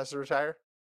Virginia has to retire?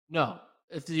 No.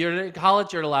 If you're in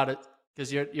college, you're allowed it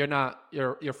because you're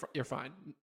fine.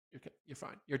 You're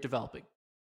fine. You're developing.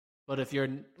 But if you're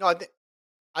I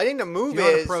think the move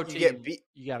is you get beat.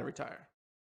 You got to retire.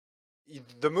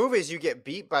 The move is you get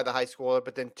beat by the high schooler,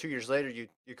 but then 2 years later you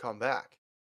come back.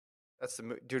 That's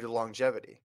due to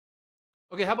longevity.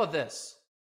 Okay, how about this?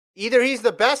 Either he's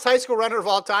the best high school runner of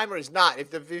all time, or he's not.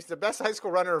 If he's the best high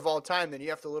school runner of all time, then you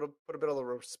have to put a bit of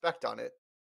respect on it.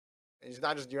 And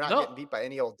you're not getting beat by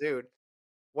any old dude.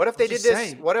 What if they did this?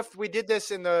 Saying. What if we did this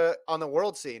on the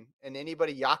world scene and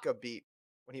anybody Jakob beat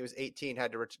when he was 18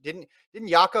 had to didn't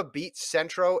Jakob beat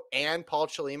Centro and Paul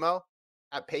Chelimo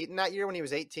at Peyton that year when he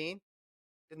was 18?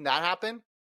 Didn't that happen?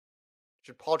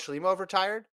 Should Paul Chelimo have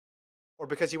retired? Or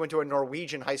because he went to a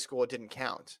Norwegian high school, it didn't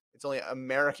count? It's only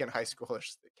American high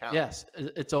schoolers that count. Yes,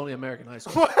 it's only American high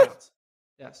school that counts.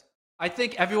 Yes. I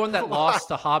think everyone that lost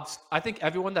to Hobbs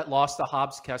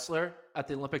Kessler at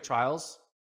the Olympic trials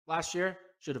last year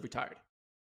should have retired.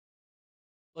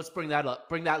 Let's bring that up.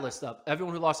 Bring that list up.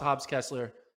 Everyone who lost to Hobbs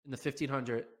Kessler in the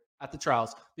 1500 at the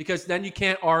trials, because then you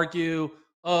can't argue,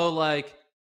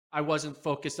 I wasn't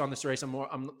focused on this race.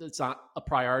 It's not a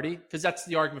priority because that's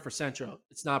the argument for Centro.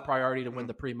 It's not a priority to win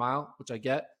the pre-mile, which I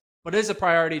get, but it is a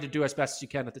priority to do as best as you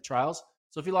can at the trials.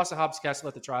 So if you lost to Hobbs Kessler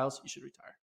at the trials, you should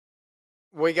retire.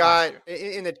 We got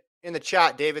in the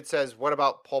chat. David says, "What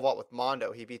about pole vault with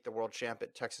Mondo? He beat the world champ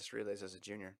at Texas Relays as a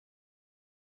junior."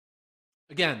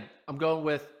 Again, I'm going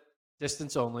with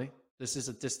distance only. This is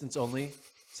a distance only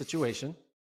situation.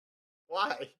 Why?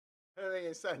 That doesn't make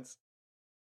any sense.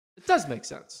 It does make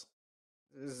sense.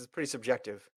 This is pretty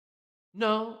subjective.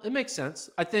 No, it makes sense.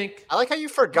 I like how you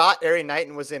forgot Ari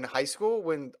Knighton was in high school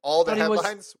when all the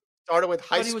headlines started with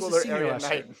high schooler Ari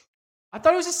Knighton. I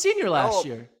thought he was a senior last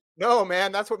year. No,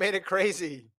 man, that's what made it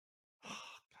crazy.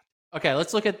 Okay,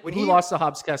 let's look at who lost to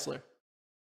Hobbs Kessler.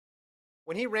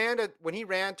 When he ran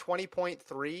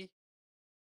 20.3,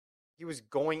 he was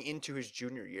going into his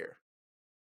junior year.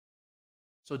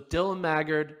 So Dylan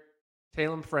Maggard,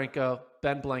 Talon Franco,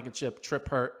 Ben Blankenship, Trip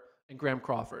Hurt, and Graham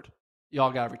Crawford. You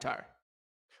all got to retire.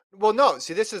 Well, no.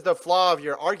 See, this is the flaw of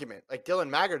your argument. Like Dylan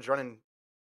Maggard's running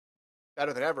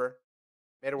better than ever.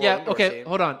 Made a world indoor team.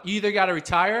 Hold on. You either got to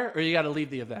retire or you got to leave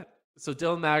the event. So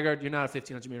Dylan Maggard, you're not a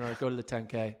 1,500 meter runner. Go to the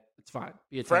 10K. It's fine.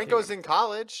 Be a 10K Franco's runner. in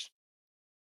college.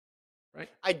 Right.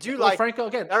 I do like Franco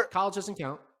again. College doesn't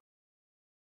count.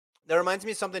 That reminds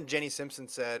me of something Jenny Simpson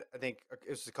said. I think it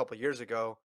was a couple of years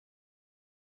ago,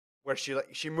 where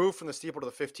she moved from the steeple to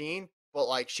the 15, but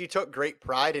like she took great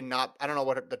pride in not. I don't know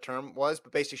what the term was,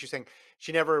 but basically she's saying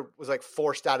she never was like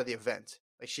forced out of the event.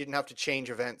 Like she didn't have to change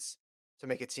events to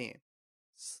make a team.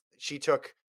 She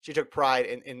took pride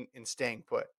in staying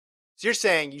put. So you're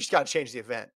saying you just got to change the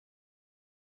event.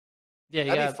 Yeah,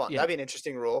 that'd be fun. Yeah. That'd be an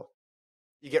interesting rule.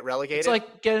 You get relegated? It's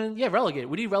like getting relegated.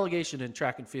 We need relegation in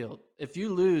track and field. If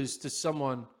you lose to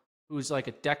someone who's like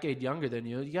a decade younger than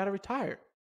you, you got to retire.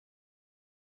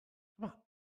 Come on,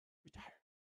 retire.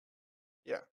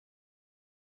 Yeah.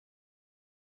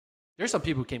 There's some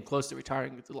people who came close to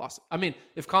retiring with the loss. I mean,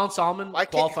 if Colin Solomon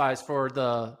qualifies for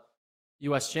the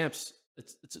U.S. champs,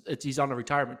 it's he's on a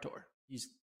retirement tour. He's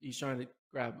trying to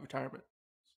grab retirement.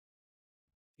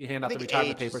 You hand out the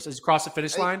retirement papers. As you cross the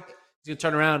finish line, he's going to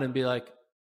turn around and be like,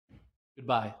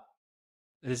 goodbye.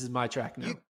 This is my track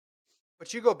now.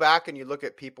 But you go back and you look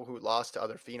at people who lost to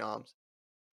other phenoms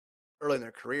early in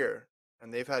their career,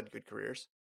 and they've had good careers.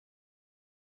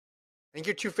 I think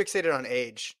you're too fixated on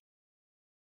age.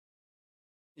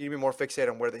 You need to be more fixated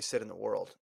on where they sit in the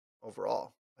world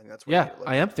overall. I think that's what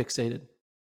I am fixated.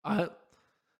 I'm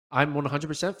 100%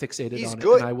 fixated on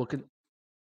good. it. And I will.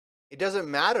 It doesn't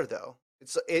matter though.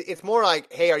 It's more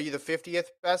like, hey, are you the 50th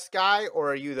best guy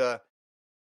or are you the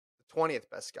 20th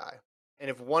best guy? And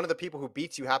if one of the people who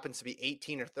beats you happens to be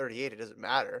 18 or 38, it doesn't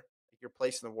matter. Your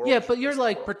place in the world. Yeah, but you're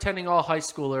like pretending all high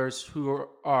schoolers who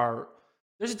are.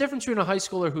 There's a difference between a high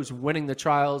schooler who's winning the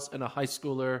trials and a high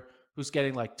schooler who's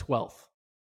getting like 12th.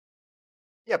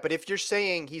 Yeah, but if you're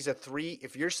saying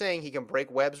if you're saying he can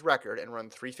break Webb's record and run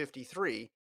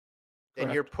 3:53, then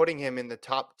Correct. You're putting him in the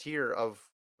top tier of.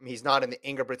 I mean, he's not in the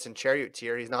Ingebrigtsen Chariot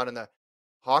tier. He's not in the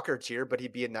Hawker tier, but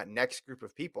he'd be in that next group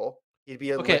of people. He'd be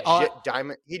a legit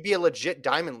diamond. He'd be a legit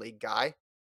Diamond League guy.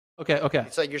 Okay.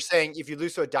 It's like you're saying if you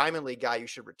lose to a Diamond League guy, you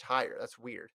should retire. That's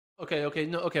weird. Okay.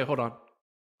 Hold on.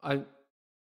 I'm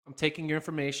taking your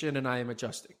information and I am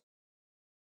adjusting.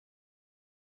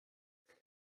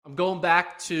 I'm going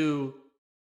back to.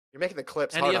 You're making the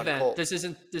clips any hard event. On Colt. This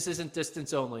isn't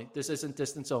distance only. This isn't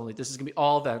distance only. This is gonna be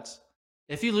all events.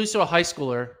 If you lose to a high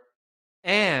schooler,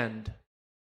 and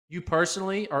you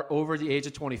personally are over the age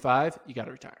of 25, you got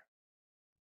to retire.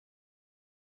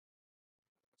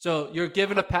 So you're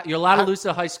given you're allowed to lose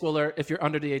to a high schooler if you're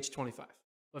under the age of 25.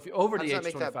 But if you're over the age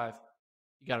of 25,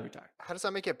 you got to retire. How does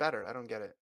that make it better? I don't get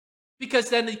it. Because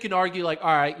then you can argue like,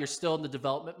 all right, you're still in the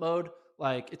development mode.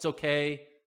 Like, it's okay.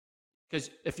 Because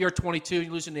if you're 22,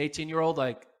 you lose an 18-year-old,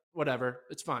 like, whatever,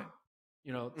 it's fine.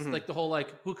 You know, it's like the whole,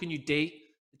 like, who can you date?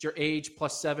 It's your age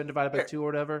plus 7 divided by 2 or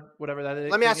whatever that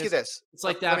is. Let me ask you this. It's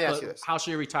like that, but how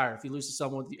should you retire if you lose to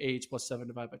someone with the age plus 7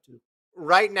 divided by 2?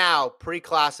 Right now,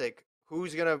 pre-classic,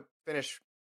 who's going to finish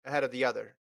ahead of the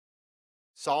other?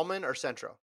 Salmon or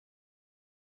Centro?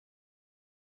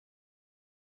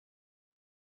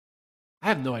 I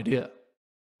have no idea.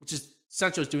 Which is,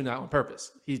 Centro's doing that on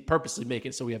purpose. He's purposely making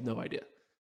it so we have no idea.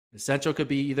 Centro could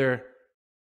be either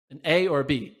an A or a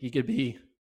B. He could be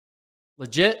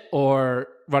legit or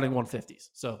running 150s.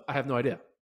 So I have no idea.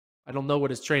 I don't know what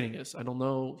his training is. I don't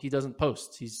know. He doesn't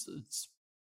post.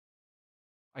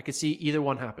 I could see either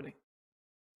one happening.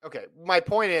 Okay. My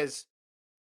point is,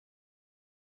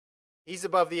 he's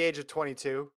above the age of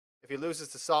 22. If he loses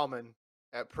to Salmon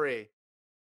at pre,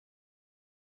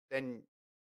 then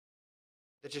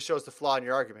that just shows the flaw in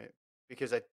your argument.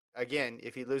 Because again,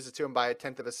 if he loses to him by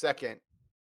 1/10 of a second,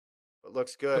 it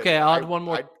looks good. Okay, I'll add one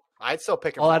more. I'd still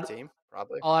pick him for the team,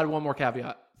 probably. I'll add one more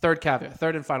caveat. Third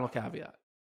and final caveat.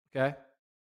 Okay? If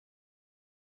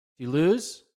you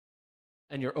lose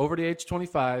and you're over the age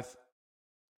 25,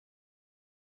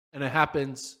 and it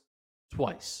happens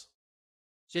twice.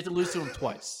 So you have to lose to him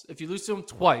twice. If you lose to him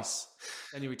twice,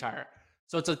 then you retire.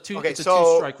 So it's a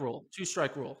two-strike rule.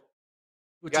 Two-strike rule.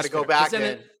 You got to go back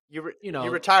then. You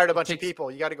retired a bunch of people.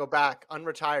 You got to go back,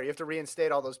 unretire. You have to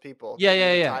reinstate all those people.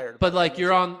 Yeah. But like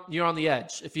you're on the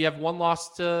edge. If you have one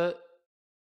loss to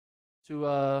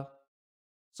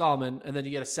Solomon, and then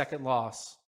you get a second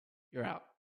loss, you're out.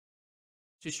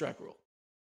 Two-strike rule.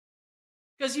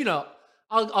 Because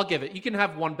I'll give it. You can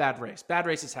have one bad race. Bad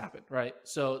races happen, right?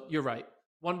 So you're right.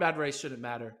 One bad race shouldn't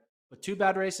matter, but two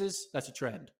bad races, that's a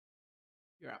trend.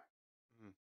 You're out.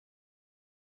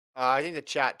 I think the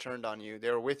chat turned on you.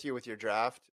 They were with you with your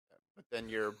draft, but then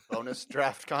your bonus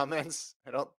draft comments,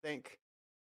 I don't think,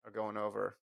 are going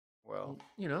over well.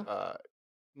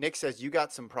 Nick says you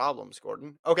got some problems,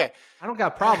 Gordon. Okay. I don't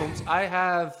got problems. I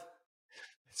have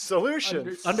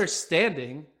solutions.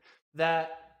 Understanding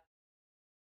that,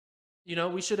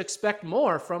 we should expect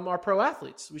more from our pro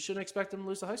athletes. We shouldn't expect them to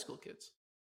lose to high school kids.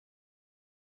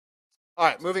 All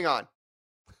right, moving on.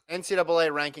 NCAA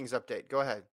rankings update. Go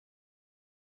ahead.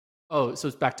 Oh, so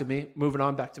it's back to me. Moving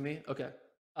on, back to me. Okay.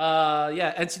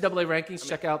 NCAA rankings.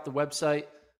 Check out the website.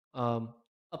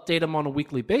 Update them on a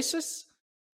weekly basis.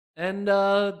 And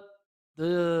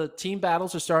the team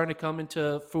battles are starting to come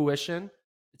into fruition.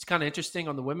 It's kind of interesting.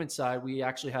 On the women's side, we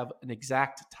actually have an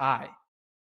exact tie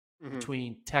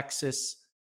between Texas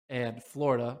and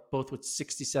Florida, both with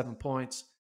 67 points.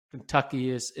 Kentucky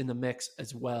is in the mix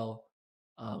as well.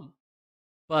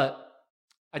 But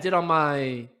I did on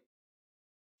my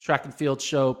track and field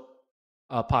show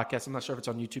podcast. I'm not sure if it's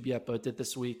on YouTube yet, but I did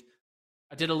this week.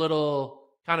 I did a little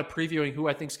kind of previewing who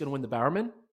I think is going to win the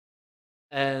Bowerman.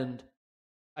 And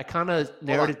I kind of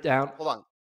narrowed it down. Hold on.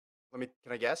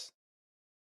 Can I guess?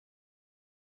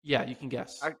 Yeah, you can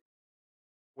guess.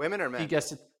 Women or men? You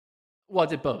guessed it. Well, I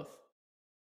did both.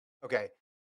 Okay.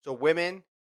 So women,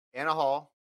 Anna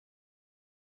Hall.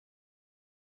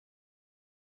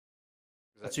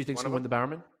 That's who you think's going to win the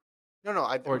Bowerman? No,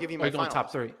 I'm giving you my finalists.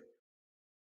 Top three.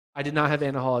 I did not have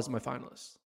Anna Hall as my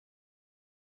finalist.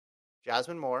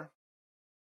 Jasmine Moore.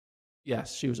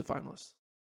 Yes, she was a finalist.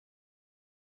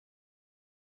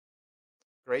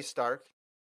 Grace Stark.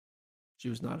 She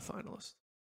was not a finalist.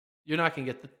 You're not going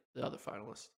to get the other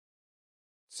finalist.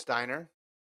 Steiner.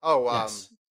 Oh,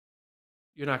 yes.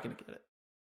 You're not going to get it.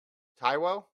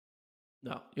 Taiwo?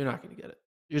 No, you're not going to get it.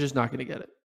 You're just not going to get it.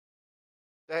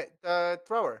 The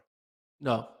thrower.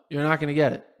 No, you're not going to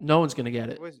get it. No one's going to get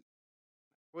it.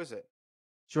 Who is it?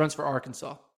 She runs for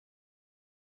Arkansas.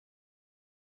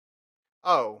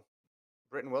 Oh,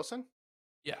 Britton Wilson?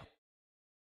 Yeah.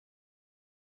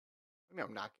 No,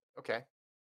 I'm not. Okay.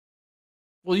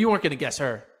 Well, you weren't going to guess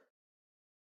her.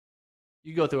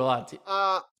 You go through a lot of teams.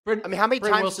 How many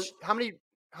times? Wilson, how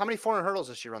many 400 hurdles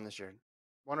does she run this year?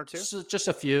 One or two? Just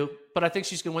a few. But I think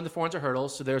she's going to win the 400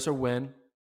 hurdles, so there's her win.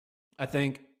 I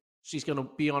think she's going to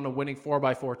be on a winning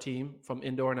 4x4 team from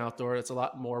indoor and outdoor. It's a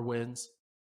lot more wins.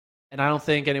 And I don't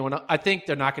think I think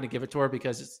they're not going to give it to her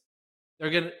because they're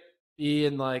going to be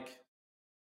in I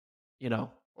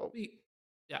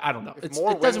don't know. It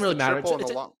doesn't really matter.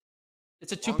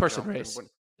 It's a two-person race.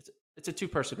 It's a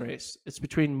two-person race. It's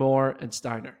between Moore and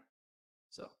Steiner.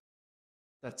 So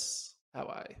that's how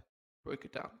I break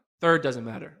it down. Third doesn't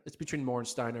matter. It's between Moore and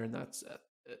Steiner, and that's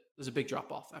it. There's a big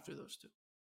drop-off after those two.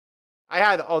 I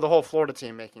had the whole Florida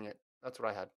team making it. That's what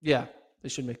I had. Yeah, they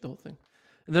should make the whole thing.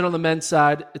 And then on the men's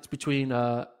side, it's between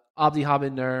Abdi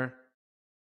Hamid Nur,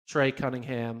 Trey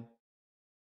Cunningham,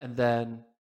 and then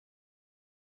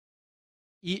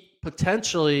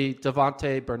potentially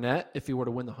Devontae Burnett if he were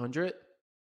to win the 100.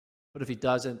 But if he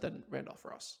doesn't, then Randolph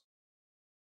Ross.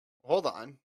 Hold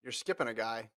on. You're skipping a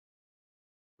guy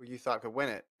who you thought could win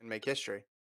it and make history.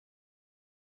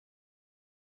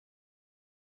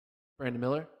 Brandon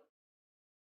Miller?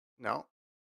 No.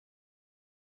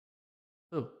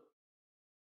 Who?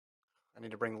 I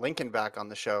need to bring Lincoln back on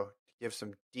the show to give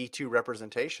some D2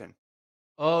 representation.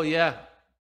 Oh, yeah.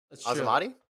 That's true.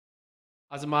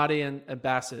 Azamati and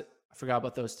Bassett. I forgot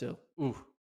about those two. Ooh.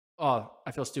 Oh,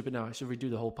 I feel stupid now. I should redo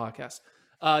the whole podcast.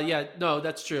 No,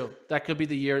 that's true. That could be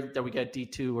the year that we get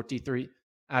D2 or D3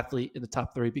 athlete in the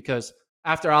top three because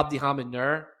after Abdi Hamid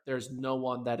Nur, there's no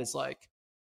one that is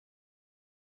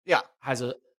has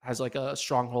a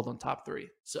stronghold on top three.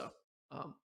 So, I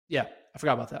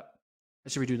forgot about that. I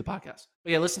should redo the podcast.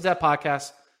 But yeah, listen to that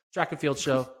podcast, Track and Field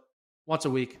Show, once a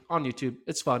week on YouTube.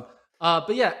 It's fun.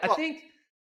 But yeah, I think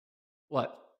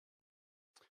what?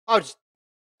 I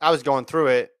was going through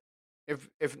it.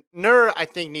 If Nur, I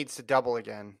think, needs to double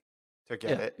again to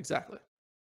get it. Exactly.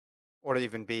 Or to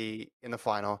even be in the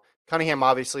final. Cunningham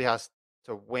obviously has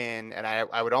to win, and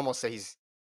I would almost say he's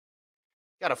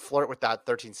got to flirt with that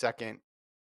 13-second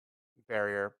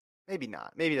barrier. Maybe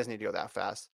not. Maybe he doesn't need to go that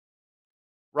fast.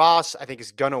 Ross, I think,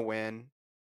 is going to win.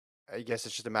 I guess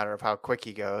it's just a matter of how quick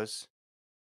he goes.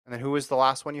 And then who was the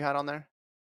last one you had on there?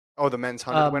 Oh, the men's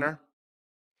 100 winner?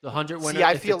 The 100 winner, See,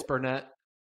 I if feel it's Burnett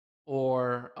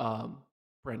or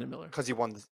Brandon Miller. Because he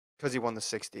won the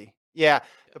 60. Yeah.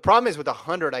 The problem is with the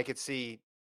 100, I could see,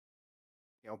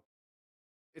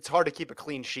 it's hard to keep a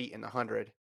clean sheet in the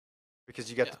 100 because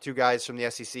you got the two guys from the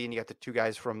SEC and you got the two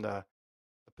guys from the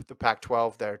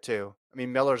Pac-12 there too. I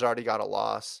mean, Miller's already got a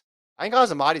loss. I think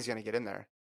Azamati's going to get in there.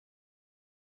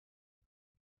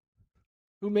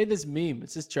 Who made this meme?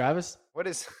 Is this Travis? What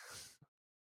if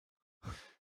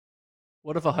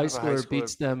a high schooler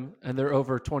beats them and they're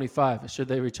over 25? Should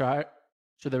they retire?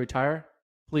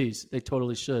 Please, they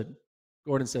totally should.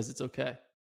 Gordon says it's okay.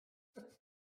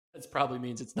 That probably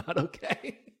means it's not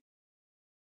okay.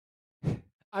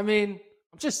 I mean,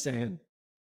 I'm just saying.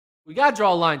 We got to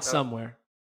draw a line somewhere.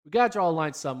 We got to draw a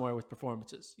line somewhere with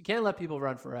performances. You can't let people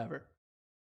run forever.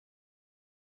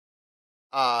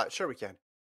 Sure we can.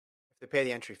 If they pay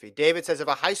the entry fee. David says if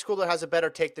a high schooler has a better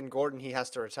take than Gordon, he has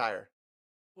to retire.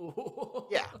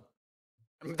 Yeah.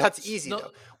 I mean, that's easy,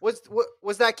 though.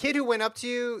 Was that kid who went up to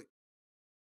you,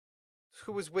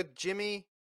 who was with Jimmy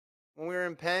when we were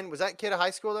in Penn, was that kid a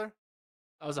high schooler?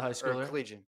 I was a high schooler. Or a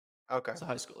collegian? Okay. I was a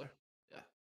high schooler. Yeah.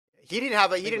 He didn't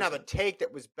have a take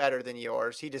that was better than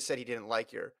yours. He just said he didn't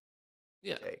like your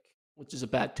take. Which is a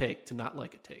bad take to not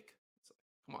like a take. It's like,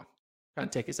 come on. What kind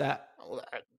of take is that? Well,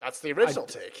 that's the original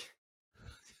take.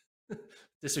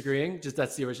 Disagreeing? Just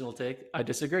that's the original take? I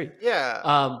disagree.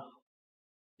 Yeah.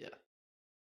 Yeah.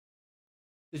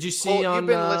 Did you see Colt, on... You've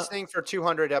been listening for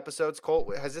 200 episodes.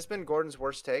 Colt, has this been Gordon's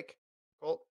worst take?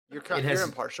 Colt, you're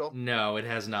impartial. No, it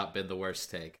has not been the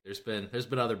worst take. There's been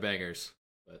other bangers.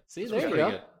 But see, there you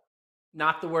go. Good.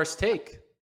 Not the worst take.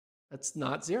 That's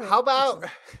not zero. How about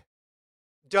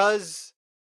does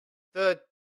the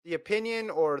opinion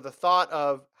or the thought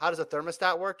of how does a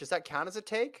thermostat work, does that count as a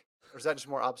take? Or is that just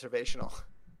more observational?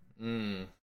 I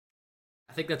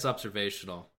think that's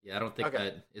observational. Yeah, I don't think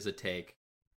that is a take.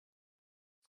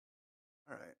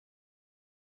 All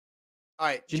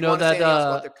right. Do you know that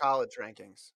about the college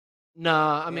rankings?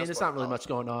 Nah, I mean, there's not really much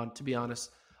going on, to be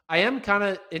honest. I am kind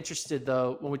of interested,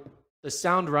 though, when the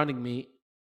sound running meet,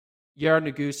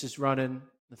 Yared Nuguse is running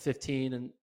the 15, and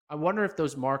I wonder if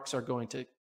those marks are going to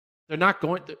 – they're not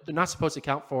supposed to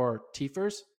count for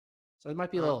TFers, so it might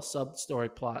be a little sub-story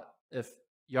plot if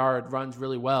Yared runs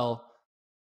really well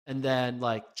and then,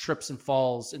 like, trips and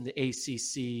falls in the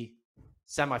ACC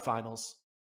semifinals,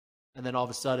 and then all of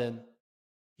a sudden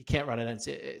he can't run at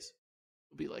NCAAs.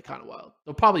 It'll be, like, kind of wild.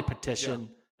 They'll probably petition,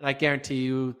 and I guarantee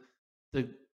you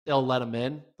they'll let him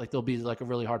in. Like, there'll be, like, a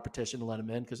really hard petition to let him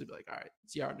in because they'll be like, all right,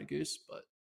 it's Yared Nuguse, but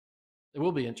it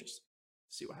will be interesting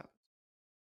to see what happens.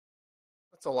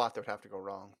 That's a lot that would have to go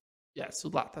wrong. Yeah, it's a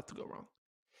lot that have to go wrong.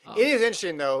 It is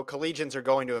interesting, though. Collegians are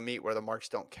going to a meet where the marks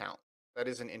don't count. That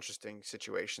is an interesting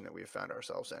situation that we've found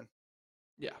ourselves in.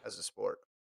 Yeah. As a sport.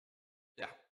 Yeah.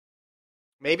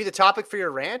 Maybe the topic for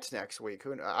your rant next week.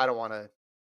 I don't want to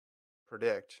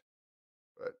predict,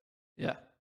 but yeah.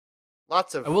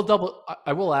 Lots of.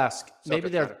 I will ask. Maybe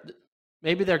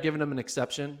they're giving them an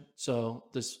exception, so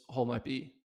this hole might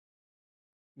be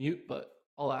mute. But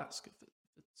I'll ask if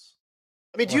it's.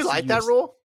 I mean, do you like that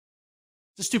rule?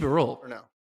 It's a stupid rule, or no?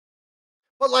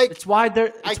 But like, it's why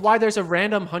there's a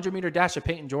random 100-meter dash of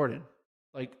Peyton Jordan.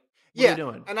 Like, what are you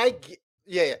doing? And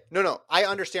no, I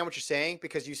understand what you're saying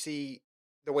because you see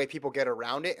the way people get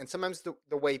around it, and sometimes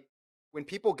the way when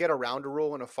people get around a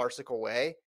rule in a farcical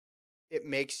way, it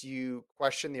makes you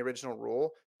question the original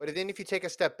rule. But then if you take a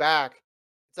step back,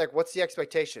 it's like, what's the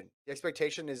expectation? The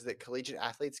expectation is that collegiate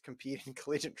athletes compete in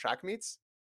collegiate track meets.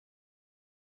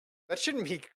 That shouldn't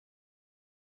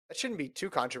be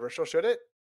too controversial, should it?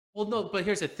 Well, no, but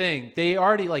here's the thing. They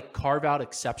already like carve out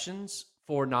exceptions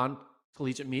for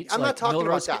non-collegiate meets. I'm not talking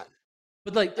about that.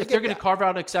 But like, if they're going to carve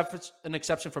out an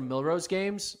exception for Milrose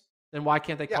games, then why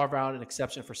can't they carve out an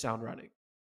exception for sound running?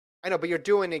 I know, but you're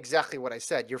doing exactly what I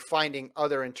said. You're finding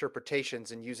other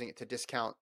interpretations and using it to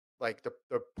discount like the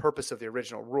purpose of the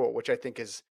original rule, which I think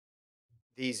is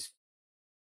these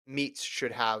meets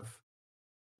should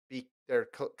they're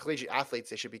collegiate athletes.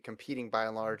 They should be competing by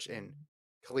and large in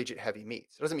collegiate heavy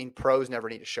meets. It doesn't mean pros never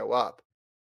need to show up,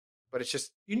 but it's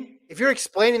just You, if you're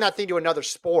explaining that thing to another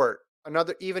sport,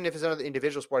 even if it's another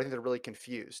individual sport, I think they're really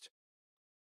confused.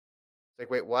 It's like,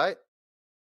 wait, what?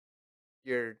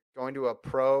 You're going to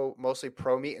a mostly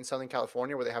pro meet in Southern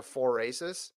California where they have 4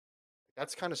 races?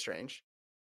 That's kind of strange.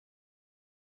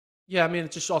 yeah, I mean,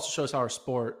 it just also shows how our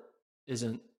sport it's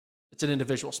an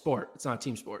individual sport. It's not a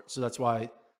team sport. So that's why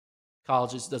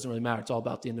colleges doesn't really matter. It's all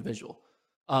about the individual.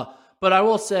 But I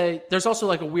will say there's also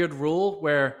like a weird rule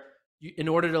where in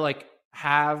order to like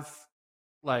have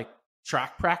like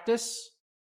track practice,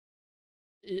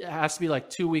 it has to be like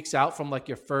 2 weeks out from like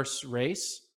your first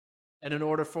race. And in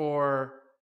order for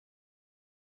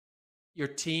your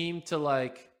team to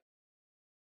like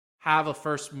have a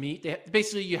first meet,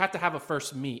 basically you have to have a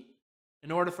first meet. In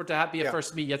order for it to be a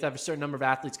first meet, you have to have a certain number of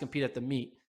athletes compete at the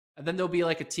meet. And then there'll be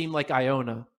like a team like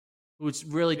Iona, who's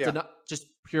really just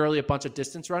purely a bunch of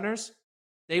distance runners.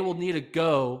 They will need to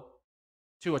go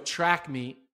to a track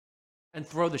meet and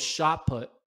throw the shot put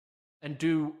and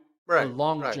do a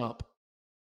long jump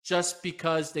just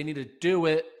because they need to do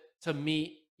it to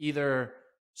meet either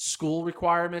school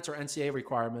requirements or NCAA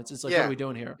requirements. It's like, what are we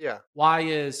doing here? Yeah. Why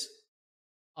is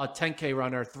a 10K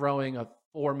runner throwing a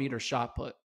 4-meter shot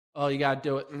put? Oh, you got to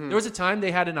do it. Mm-hmm. There was a time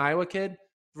they had an Iowa kid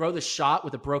throw the shot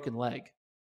with a broken leg.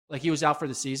 Like he was out for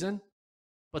the season,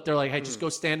 but they're like, hey, just go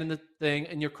stand in the thing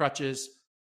in your crutches,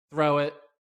 throw it,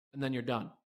 and then you're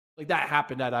done. Like that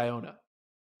happened at Iona.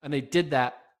 And they did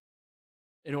that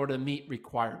in order to meet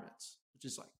requirements, which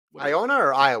is like. Whatever. Iona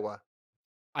or Iowa?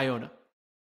 Iona.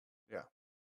 Yeah.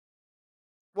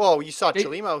 Well, you saw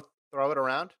Chalimo throw it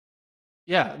around.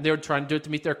 Yeah, they were trying to do it to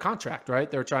meet their contract,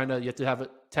 right? They were trying to, you have to have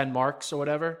it 10 marks or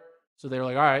whatever. So they were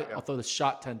like, all right, I'll throw the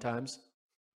shot 10 times.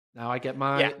 Now I get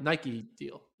my Nike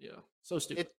deal. Yeah. So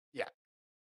stupid.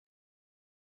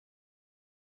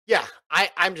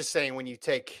 I'm just saying when you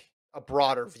take a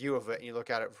broader view of it and you look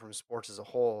at it from sports as a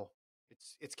whole,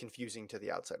 it's confusing to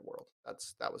the outside world.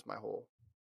 That was my whole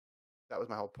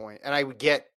point. And I would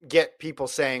get people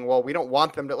saying, well, we don't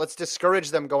want them to, let's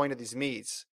discourage them going to these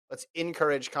meets. Let's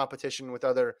encourage competition with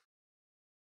other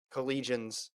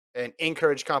collegians and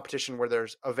encourage competition where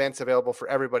there's events available for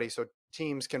everybody so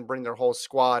teams can bring their whole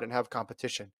squad and have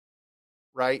competition,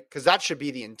 right? Because that should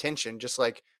be the intention, just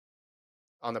like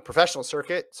on the professional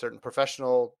circuit, certain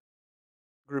professional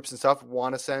groups and stuff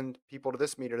want to send people to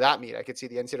this meet or that meet. I could see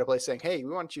the NCAA saying, hey,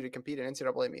 we want you to compete in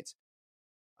NCAA meets.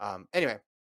 Anyway,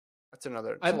 that's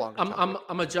another longer topic.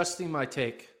 I'm adjusting my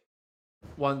take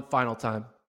one final time.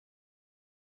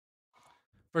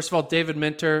 First of all, David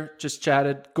Minter just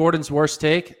chatted. Gordon's worst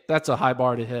take, that's a high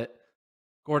bar to hit.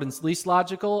 Gordon's least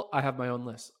logical, I have my own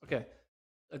list. Okay.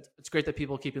 It's great that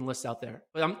people are keeping lists out there.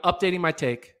 But I'm updating my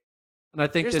take. And I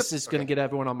think this is going to get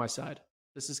everyone on my side.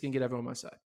 This is going to get everyone on my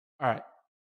side. All right.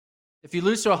 If you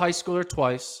lose to a high schooler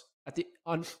twice,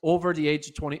 over the age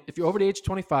of 20, if you're over the age of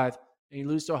 25 and you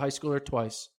lose to a high schooler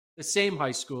twice, the same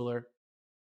high schooler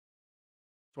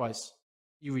twice,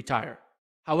 you retire.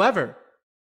 However,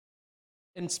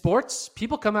 in sports,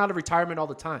 people come out of retirement all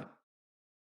the time.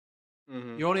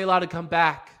 Mm-hmm. You're only allowed to come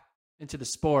back into the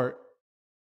sport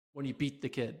when you beat the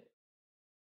kid.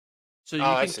 So you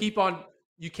can keep on,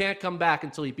 you can't come back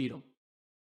until you beat him.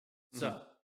 So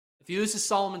if you lose to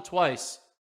Solomon twice,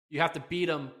 you have to beat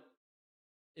him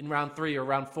in round 3 or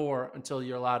round 4 until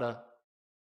you're allowed to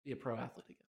be a pro athlete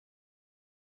again.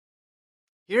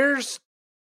 Here's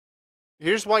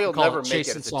why you'll never make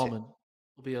Chasing Solomon.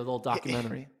 Will be a little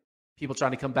documentary. People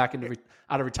trying to come back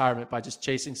out of retirement by just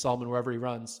chasing Solomon wherever he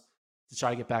runs to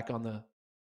try to get back on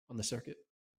the circuit.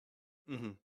 Mm-hmm.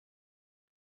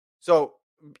 So,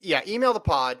 email the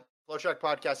pod,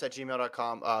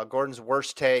 FloTrackPodcast@gmail.com. Gordon's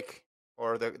worst take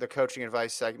or the coaching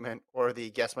advice segment or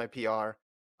the Guess My PR.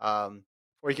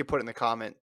 Or you can put it in the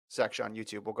comment section on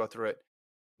YouTube. We'll go through it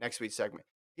next week's segment.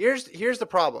 Here's the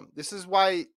problem. This is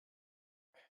why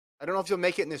I don't know if you'll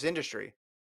make it in this industry.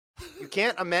 You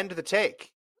can't amend the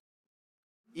take.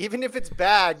 Even if it's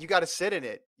bad, you got to sit in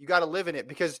it. You got to live in it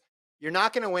because you're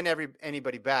not going to win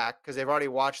anybody back because they've already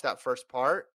watched that first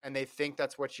part and they think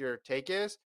that's what your take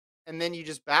is. And then you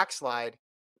just backslide.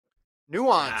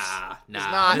 Nuance.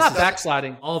 I'm not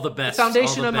backsliding. All the best. The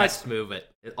foundation all the of best move it.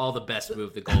 All the best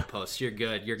move the goalposts. You're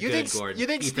good. You're good, Gordon. You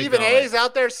think Keep Stephen A is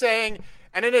out there saying,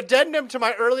 and an addendum to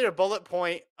my earlier bullet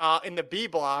point in the B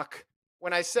block,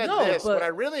 when I said this, what I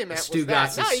really meant was that.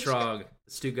 Stugotz is strong.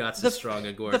 Stugotz is strong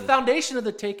and Gordon. The foundation of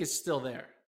the take is still there.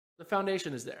 The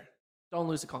foundation is there. Don't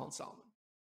lose to Colin Solomon.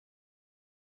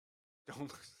 Don't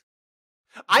lose.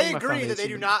 I agree that they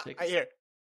do not.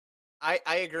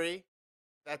 I agree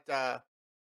that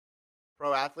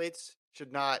pro athletes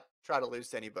should not try to lose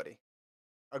to anybody.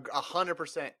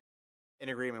 100% in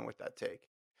agreement with that take.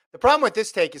 The problem with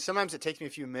this take is sometimes it takes me a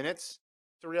few minutes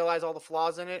to realize all the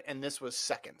flaws in it, and this was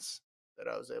seconds that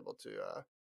I was able to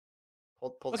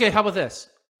pull. Okay, how about this?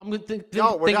 I'm going to think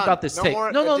done. about this No take.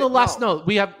 more, No. Last no. note.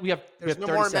 We have There's 30 no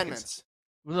more seconds. amendments.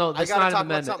 No, that's not an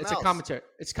amendment. It's a commentary.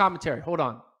 It's commentary. Hold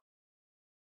on.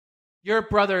 Your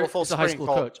brother is a high school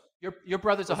coach. Your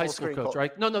brother's a high school coach,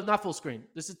 right? No, not full screen.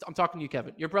 I'm talking to you,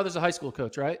 Kevin. Your brother's a high school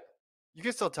coach, right? You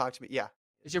can still talk to me. Yeah.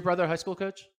 Is your brother a high school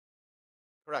coach?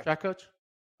 Correct. Track coach?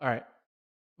 All right.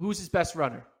 Who's his best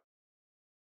runner?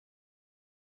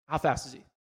 How fast is he?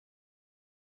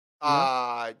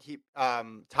 He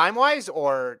time wise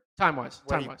or time wise?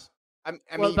 I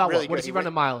mean, about really what does he run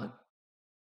a mile in?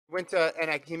 Went to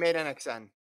he made NXN.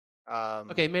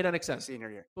 Okay, made NXN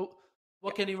senior year.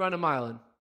 What can he run a mile in,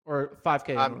 or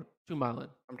 5K or 2 mile in?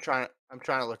 I'm trying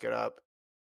to look it up.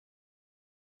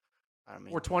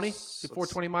 420?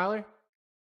 420 miler?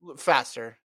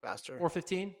 Faster.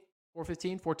 415?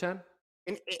 415? 410?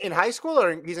 In high school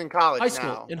or he's in college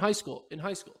now? In high school.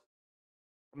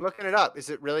 I'm looking it up. Is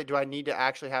it really? Do I need to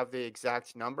actually have the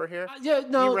exact number here?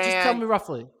 Just tell me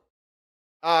roughly.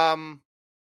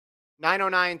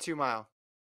 909 2 mile.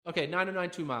 Okay, 909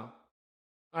 2 mile.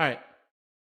 All right.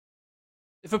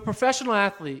 If a professional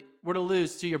athlete were to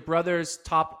lose to your brother's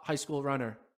top high school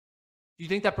runner, do you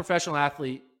think that professional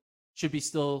athlete should be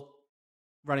still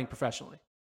running professionally?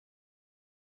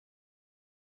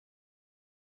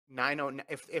 909.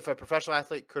 If a professional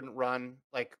athlete couldn't run,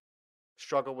 like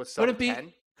struggle with couldn't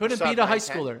beat a high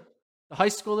schooler, the high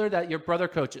schooler that your brother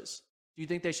coaches, do you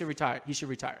think they should retire? He should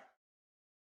retire.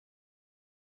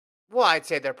 Well, I'd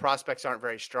say their prospects aren't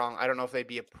very strong. I don't know if they'd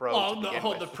be a pro. Oh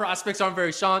no, the prospects aren't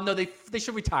very strong. No, they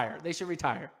should retire. They should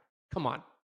retire. Come on.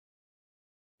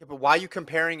 Yeah, but why are you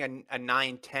comparing a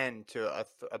 910 to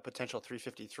a potential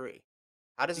 353?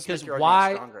 How does this make your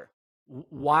argument stronger?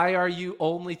 Why are you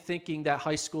only thinking that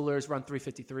high schoolers run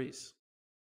 353s?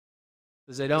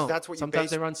 Because they don't. That's what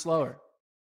sometimes they run slower.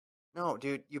 No,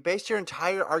 dude, you based your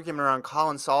entire argument around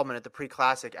Colin Solomon at the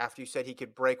pre-classic after you said he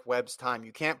could break Webb's time.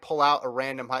 You can't pull out a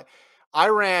random high. I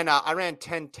ran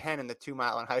 10:10 in the 2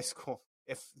 mile in high school.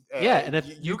 And if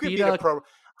you could beat a pro,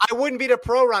 I wouldn't beat a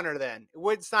pro runner then.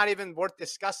 It's not even worth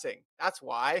discussing. That's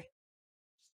why.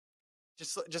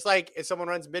 Just like if someone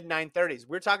runs mid 930s,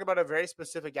 we're talking about a very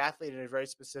specific athlete in a very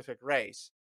specific race.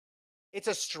 It's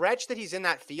a stretch that he's in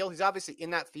that field. He's obviously in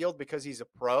that field because he's a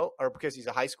pro or because he's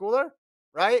a high schooler,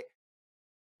 right?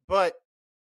 But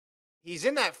he's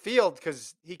in that field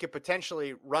because he could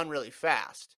potentially run really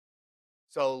fast.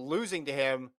 So losing to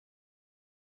him,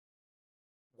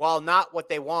 while not what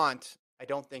they want, I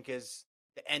don't think is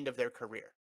the end of their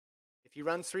career. If he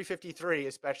runs 353,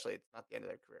 especially, it's not the end of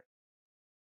their career.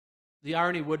 The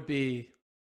irony would be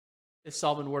if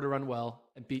Solomon were to run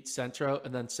well and beat Centro,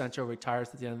 and then Centro retires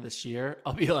at the end of this year,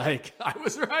 I'll be like, I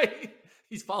was right.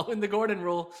 He's following the Gordon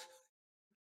rule.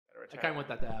 I kind of want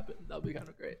that to happen. That would be kind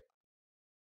of great.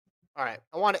 All right.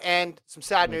 I want to end some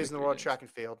sad news in the world of track and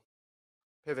field.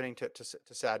 Pivoting to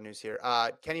sad news here.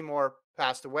 Kenny Moore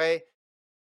passed away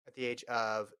at the age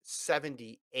of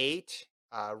 78.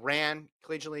 Ran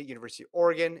collegiately, University of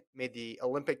Oregon, made the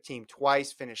Olympic team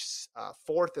twice, finished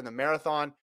fourth in the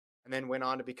marathon, and then went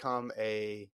on to become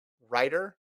a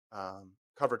writer.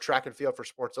 Covered track and field for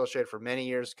Sports Illustrated for many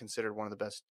years, considered one of the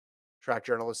best track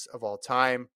journalists of all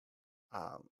time.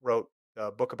 Wrote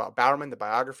a book about Bowerman, the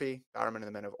biography, Bowerman and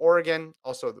the Men of Oregon.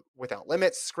 Also, Without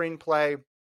Limits screenplay,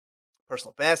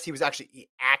 personal best. He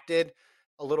acted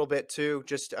a little bit too.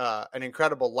 Just an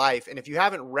incredible life. And if you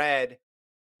haven't read,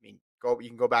 you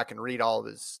can go back and read all of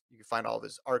his. You can find all of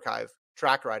his archive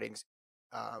track writings.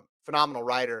 Phenomenal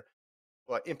writer,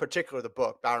 but in particular the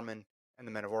book Bowerman and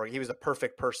the Men of Oregon. He was a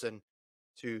perfect person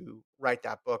to write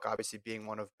that book. Obviously, being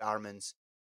one of Bowerman's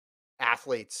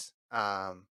athletes.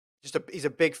 He's a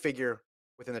big figure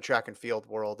within the track and field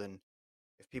world. And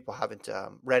if people haven't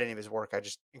read any of his work, I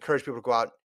just encourage people to go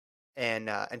out and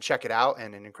check it out.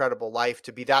 And an incredible life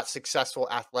to be that successful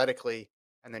athletically,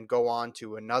 and then go on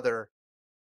to another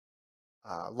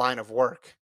line of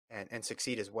work and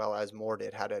succeed as well as Moore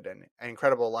did. Had an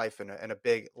incredible life and a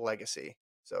big legacy.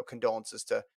 So condolences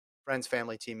to friends,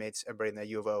 family, teammates, everybody in the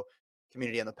U of O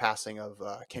community on the passing of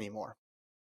Kenny Moore.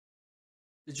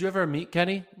 Did you ever meet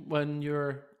Kenny when you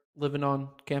were living on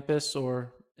campus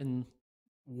or in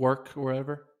work or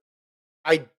wherever?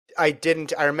 I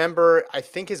didn't. I remember, I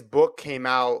think his book came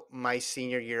out my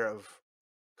senior year of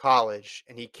college,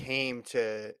 and he came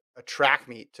to a track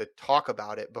meet to talk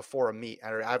about it before a meet.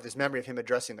 I have this memory of him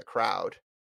addressing the crowd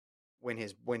when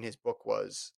his book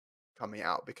was coming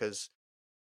out, because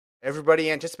Everybody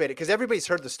anticipated because everybody's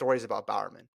heard the stories about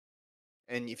Bowerman.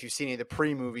 And if you've seen any of the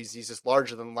pre-movies, he's this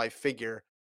larger than life figure,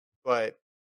 but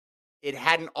it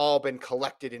hadn't all been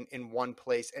collected in one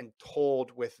place and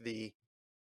told with the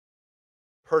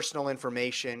personal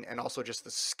information and also just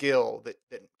the skill that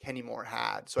Kenny Moore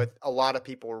had. So a lot of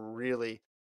people were really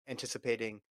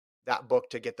anticipating that book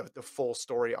to get the full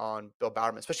story on Bill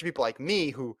Bowerman, especially people like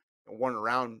me who weren't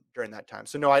around during that time.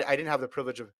 So no, I didn't have the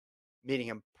privilege of meeting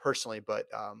him personally, but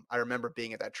I remember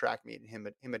being at that track meet and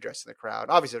him addressing the crowd.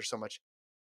 Obviously, there's so much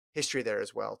history there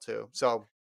as well too. So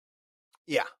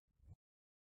yeah,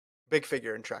 big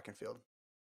figure in track and field.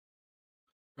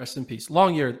 Rest in peace.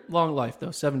 Long life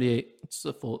though. 78. It's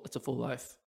a full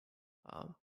life.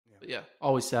 But yeah,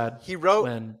 always sad. He wrote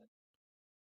when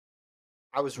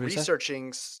I was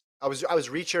researching. I was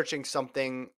researching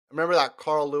something. Remember that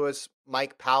Carl Lewis,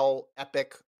 Mike Powell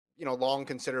epic? Long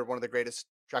considered one of the greatest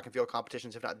track and field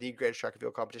competitions, if not the greatest track and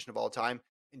field competition of all time,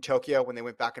 in Tokyo when they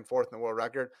went back and forth in the world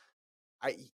record.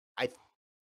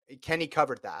 Kenny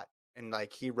covered that, and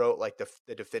like he wrote like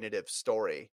the definitive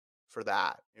story for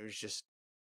that. It was just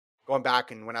going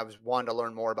back, and when I was wanting to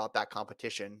learn more about that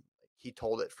competition, he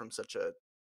told it from such a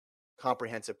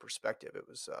comprehensive perspective. It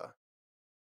was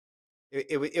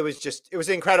it was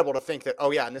incredible to think that,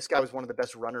 oh yeah, and this guy was one of the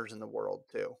best runners in the world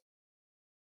too.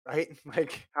 Right?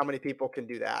 Like how many people can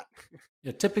do that?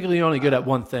 Yeah, typically you're only good at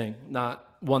one thing, not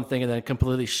one thing and then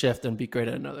completely shift and be great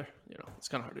at another. It's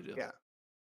kind of hard to do. Yeah.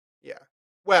 Yeah.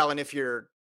 Well, and if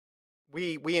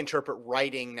we interpret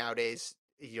writing nowadays,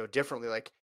 differently.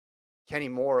 Like Kenny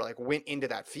Moore, like went into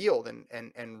that field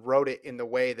and wrote it in the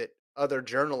way that other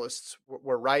journalists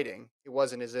were writing. It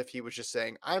wasn't as if he was just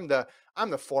saying, I'm the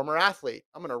former athlete,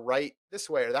 I'm going to write this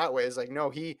way or that way. It's like,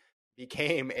 no, he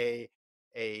became a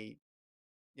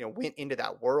went into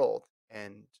that world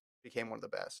and became one of the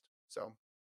best. So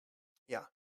yeah,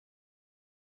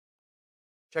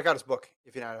 check out his book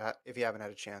if you haven't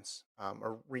had a chance,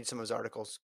 or read some of his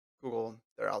articles. Google them;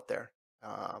 they're out there.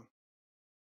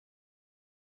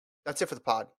 That's it for the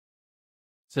pod.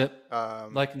 That's it.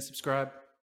 Like and subscribe.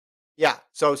 Yeah.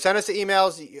 So send us the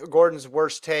emails. Gordon's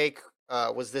worst take.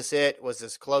 Was this it? Was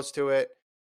this close to it?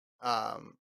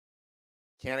 Can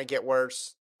it get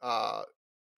worse?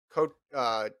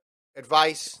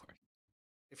 Advice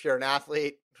if you're an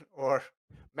athlete or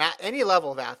any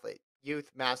level of athlete, youth,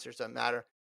 masters, doesn't matter.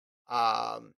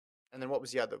 And then what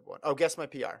was the other one? Oh, guess my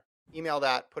PR. Email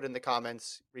that, put in the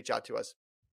comments, reach out to us.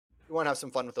 We want to have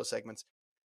some fun with those segments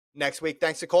next week.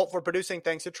 Thanks to Colt for producing.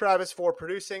 Thanks to Travis for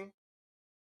producing.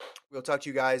 We'll talk to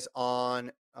you guys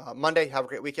on Monday. Have a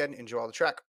great weekend. Enjoy all the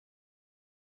track.